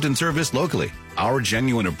approved and serviced locally. Our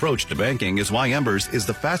genuine approach to banking is why Embers is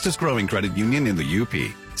the fastest growing credit union in the UP.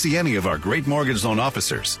 See any of our great mortgage loan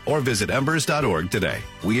officers or visit embers.org today.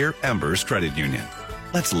 We're Embers Credit Union.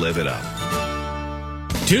 Let's live it up.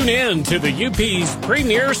 Tune in to the UP's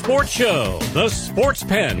premier sports show, The Sports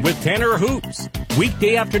Pen with Tanner Hoops.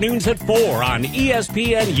 Weekday afternoons at 4 on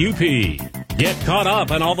ESPN UP. Get caught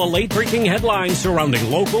up on all the late-breaking headlines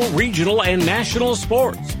surrounding local, regional, and national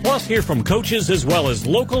sports. Plus, hear from coaches as well as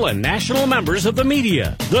local and national members of the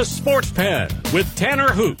media. The Sports Pen with Tanner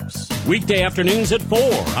Hoops. Weekday afternoons at 4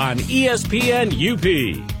 on ESPN UP.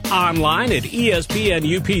 Online at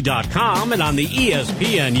ESPNUP.com and on the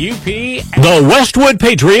ESPN UP. The Westwood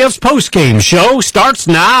Patriots postgame show starts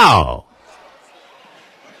now.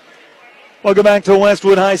 Welcome back to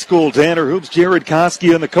Westwood High School. Tanner Hoops, Jared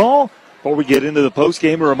Koski on the call. Before we get into the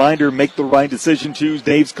postgame, a reminder, make the right decision. Choose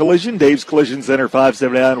Dave's Collision. Dave's Collision Center,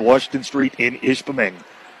 579 Washington Street in Ishpeming.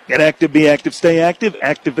 Get active, be active, stay active.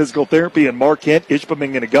 Active Physical Therapy in Marquette,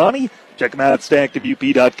 Ishpeming, and Agani. Check them out at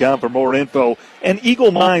stayactiveup.com for more info. And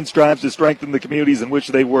Eagle Mine strives to strengthen the communities in which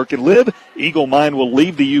they work and live. Eagle Mine will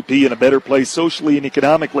leave the UP in a better place socially and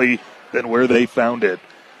economically than where they found it.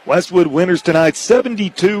 Westwood winners tonight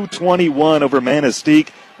 72-21 over Manistique.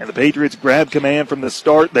 And the Patriots grabbed command from the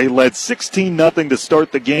start. They led 16-0 to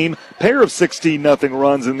start the game. Pair of 16-0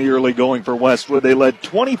 runs in the early going for Westwood. They led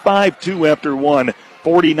 25-2 after one,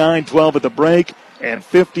 49-12 at the break, and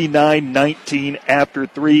 59-19 after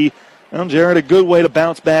three. Well, Jared, a good way to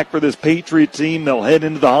bounce back for this Patriot team. They'll head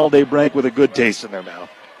into the holiday break with a good taste in their mouth.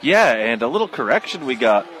 Yeah, and a little correction we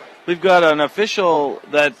got. We've got an official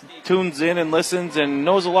that tunes in and listens and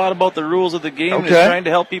knows a lot about the rules of the game and is trying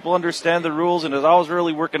to help people understand the rules and is always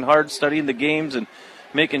really working hard studying the games and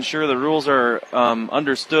making sure the rules are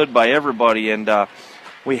understood by everybody. And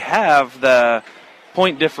we have the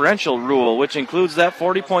point differential rule, which includes that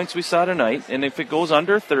 40 points we saw tonight. And if it goes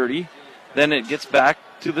under 30, then it gets back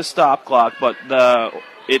to the stop clock. But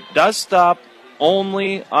it does stop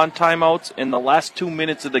only on timeouts in the last 2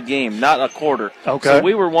 minutes of the game, not a quarter. Okay. So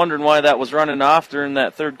we were wondering why that was running off during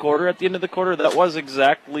that third quarter. At the end of the quarter, that was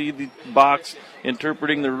exactly the box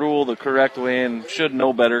interpreting the rule the correct way, and should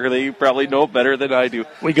know better. They probably know better than I do.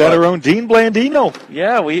 We got our own Dean Blandino.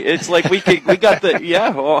 Yeah, it's like we got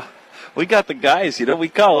the we got the guys. We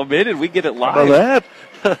call them in and we get it live. How about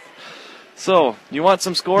that? So you want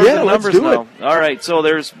some scores and numbers let's do now? it. All right. So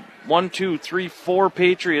there's 1, 2, 3, 4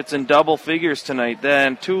 Patriots in double figures tonight.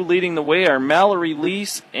 Then 2 leading the way are Mallory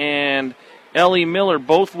Lease and Ellie Miller,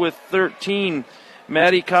 both with 13.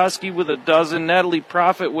 Maddie Koski with 12. Natalie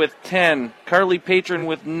Profit with 10. Carly Patron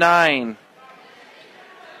with 9.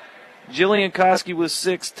 Jillian Koski with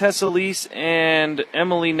 6. Tessa Lease and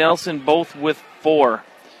Emily Nelson both with 4.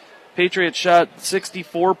 Patriots shot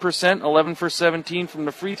 64%, 11 for 17 from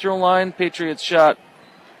the free throw line. Patriots shot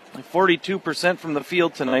 42% from the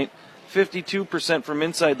field tonight, 52% from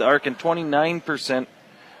inside the arc, and 29%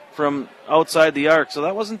 from outside the arc. So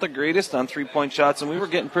that wasn't the greatest on three-point shots, and we were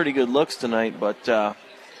getting pretty good looks tonight, but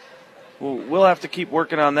we'll have to keep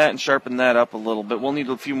working on that and sharpen that up a little bit. We'll need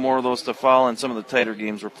a few more of those to fall in some of the tighter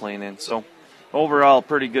games we're playing in. So overall,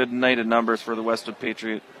 pretty good night of numbers for the Westwood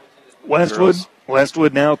Patriot girls.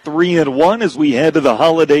 Westwood now 3-1 as we head to the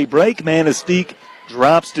holiday break. Manistique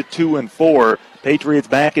drops to 2-4. Patriots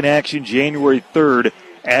back in action January 3rd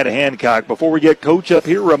at Hancock. Before we get Coach up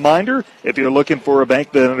here, reminder, if you're looking for a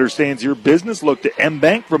bank that understands your business, look to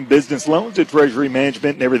M-Bank. From business loans to treasury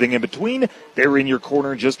management and everything in between. They're in your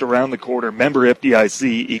corner, just around the corner. Member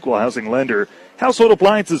FDIC, equal housing lender. Household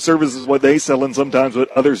appliances service is what they sell, and sometimes what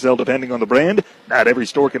others sell depending on the brand. Not every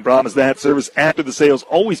store can promise that. Service after the sale is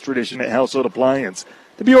always tradition at Household Appliance.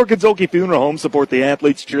 The Bjork-Zoki Funeral Home support the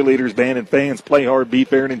athletes, cheerleaders, band, and fans. Play hard, be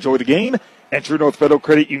fair, and enjoy the game. And True North Federal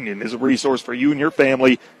Credit Union is a resource for you and your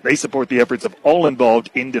family. They support the efforts of all involved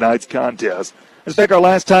in tonight's contest. Let's take our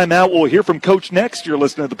last time out. We'll hear from Coach next. You're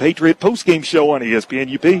listening to the Patriot Postgame Show on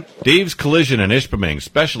ESPN UP. Dave's Collision in Ishpeming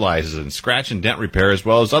specializes in scratch and dent repair as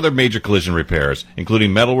well as other major collision repairs,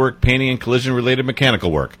 including metalwork, painting, and collision-related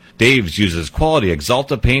mechanical work. Dave's uses quality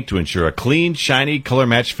Exalta paint to ensure a clean, shiny,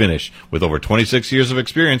 color-matched finish. With over 26 years of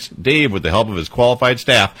experience, Dave, with the help of his qualified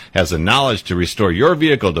staff, has the knowledge to restore your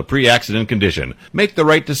vehicle to pre-accident condition. Make the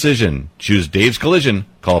right decision. Choose Dave's Collision.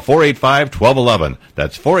 Call 485-1211.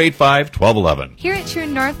 That's 485-1211. Here at True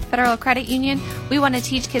North Federal Credit Union, we want to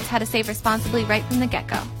teach kids how to save responsibly right from the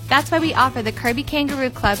get-go. That's why we offer the Kirby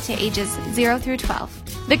Kangaroo Club to ages 0 through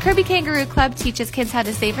 12. The Kirby Kangaroo Club teaches kids how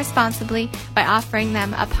to save responsibly by offering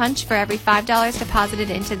them a punch for every $5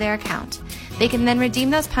 deposited into their account. They can then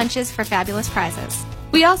redeem those punches for fabulous prizes.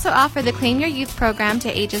 We also offer the Claim Your Youth program to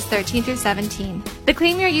ages 13 through 17. The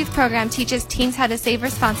Claim Your Youth program teaches teens how to save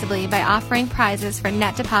responsibly by offering prizes for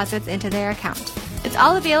net deposits into their account. It's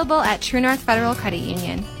all available at True North Federal Credit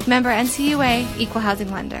Union. Member NCUA, Equal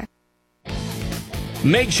Housing Lender.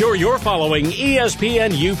 Make sure you're following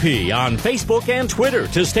ESPN UP on Facebook and Twitter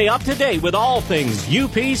to stay up to date with all things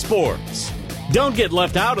UP sports. Don't get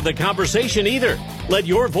left out of the conversation either. Let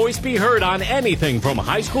your voice be heard on anything from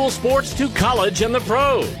high school sports to college and the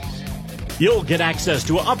pros. You'll get access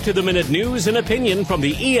to up-to-the-minute news and opinion from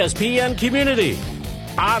the ESPN community.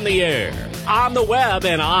 On the air, on the web,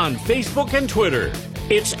 and on Facebook and Twitter.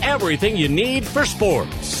 It's everything you need for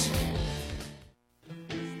sports.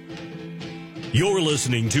 You're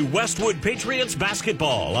listening to Westwood Patriots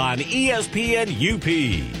basketball on ESPN UP.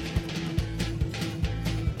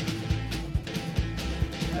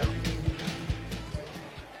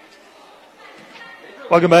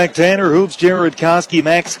 Welcome back, Tanner Hoops, Jared Koski,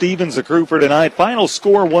 Max Stevens, the crew for tonight. Final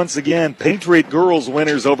score once again, Patriot girls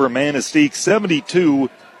winners over Manistique,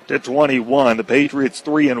 72-21. The Patriots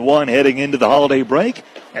 3-1 heading into the holiday break,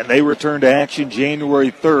 and they return to action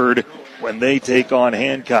January 3rd when they take on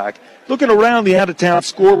Hancock. Looking around the out-of-town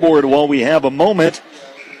scoreboard while we have a moment,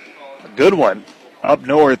 a good one. Up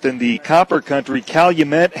north in the Copper Country,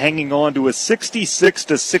 Calumet hanging on to a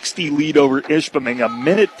 66-60 lead over Ishpeming. A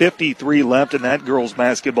minute 53 left in that girls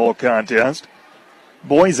basketball contest.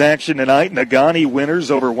 Boys action tonight, Negaunee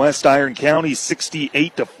winners over West Iron County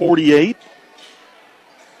 68-48.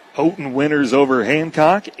 Houghton winners over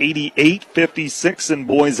Hancock 88-56 in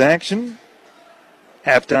boys action.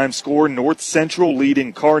 Halftime score, North Central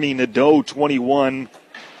leading Kearney Nadeau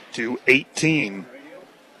 21-18.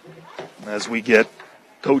 As we get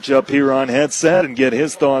Coach up here on headset and get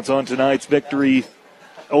his thoughts on tonight's victory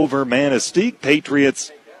over Manistique.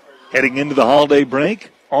 Patriots heading into the holiday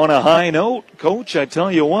break on a high note. Coach, I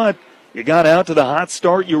tell you what, You got out to the hot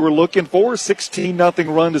start you were looking for,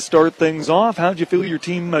 16-0 run to start things off. How'd you feel your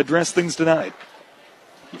team addressed things tonight?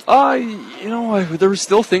 There were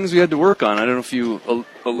still things we had to work on. I don't know if you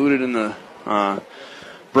alluded in the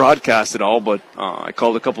broadcast at all, but I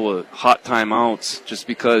called a couple of hot timeouts just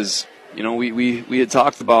because, we had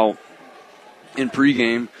talked about in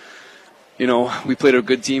pregame, we played a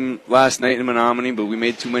good team last night in Menominee, but we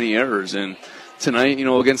made too many errors. And tonight,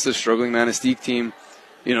 against the struggling Manistique team,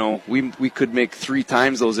 we could make 3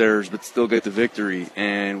 times those errors but still get the victory.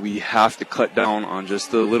 And we have to cut down on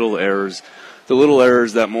just the little errors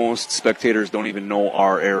that most spectators don't even know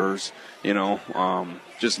are errors.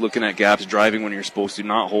 Just looking at gaps, driving when you're supposed to,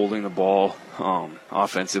 not holding the ball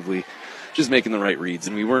offensively, just making the right reads.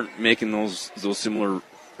 And we weren't making those similar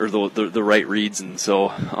or the right reads. And so,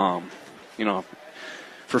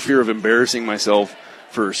 for fear of embarrassing myself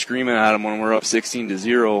for screaming at them when we're up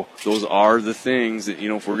 16-0, those are the things that,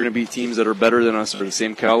 if we're going to beat teams that are better than us or the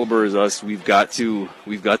same caliber as us, we've got to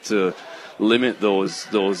limit those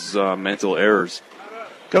mental errors.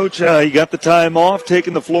 Coach, you got the time off,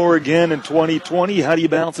 taking the floor again in 2020. How do you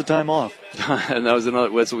balance the time off? And that's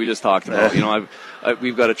what we just talked about.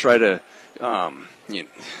 We've got to try to.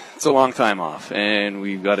 It's a long time off, and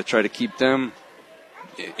we've got to try to keep them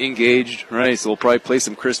engaged, right? So we'll probably play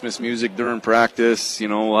some Christmas music during practice.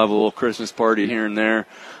 We'll have a little Christmas party here and there.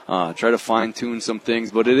 Try to fine-tune some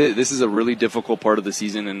things. But this is a really difficult part of the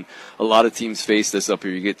season, and a lot of teams face this up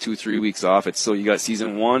here. You get 2-3 weeks off. So you got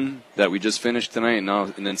season 1 that we just finished tonight,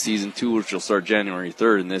 and then season 2, which will start January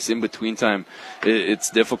 3rd. And this in-between time, it's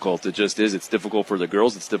difficult. It just is. It's difficult for the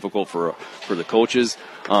girls. It's difficult for the coaches.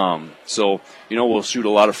 So we'll shoot a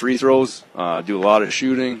lot of free throws, do a lot of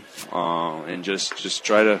shooting, and just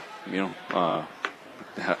try to,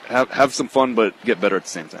 have some fun, but get better at the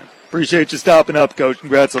same time. Appreciate you stopping up, Coach.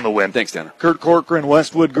 Congrats on the win. Thanks, Tanner. Kurt Corcoran,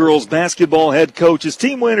 Westwood girls basketball head coach. His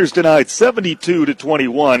team winners tonight,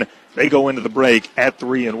 72-21. They go into the break at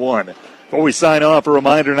 3-1. Before we sign off, a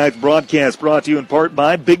reminder, tonight's broadcast brought to you in part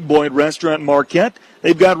by Big Boyd Restaurant in Marquette.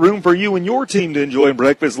 They've got room for you and your team to enjoy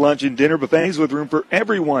breakfast, lunch, and dinner buffets with room for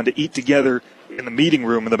everyone to eat together in the meeting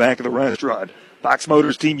room in the back of the restaurant. Fox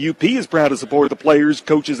Motors Team UP is proud to support the players,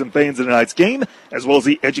 coaches, and fans in tonight's game, as well as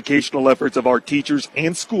the educational efforts of our teachers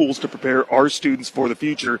and schools to prepare our students for the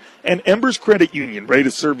future. And Embers Credit Union, ready to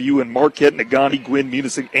serve you in Marquette, Negaunee, Gwinn,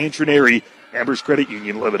 Munising, and Trinary. Embers Credit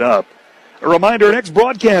Union, live it up. A reminder, our next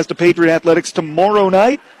broadcast of Patriot Athletics tomorrow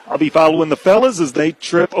night. I'll be following the fellas as they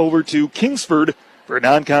trip over to Kingsford for a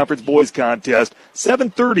non-conference boys contest.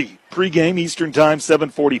 7:30 pregame Eastern Time,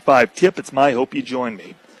 7:45 tip. It's my hope you join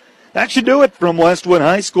me. That should do it from Westwood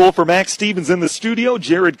High School. For Max Stevens in the studio,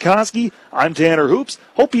 Jared Koski, I'm Tanner Hoops.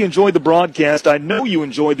 Hope you enjoyed the broadcast. I know you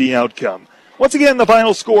enjoyed the outcome. Once again, the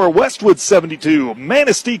final score, Westwood 72,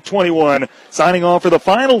 Manistique 21. Signing off for the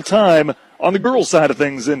final time on the girls' side of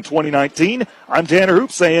things in 2019. I'm Tanner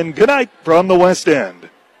Hoops saying goodnight from the West End.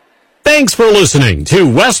 Thanks for listening to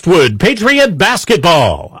Westwood Patriot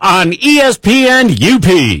Basketball on ESPN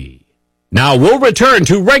UP. Now we'll return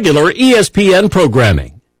to regular ESPN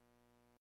programming.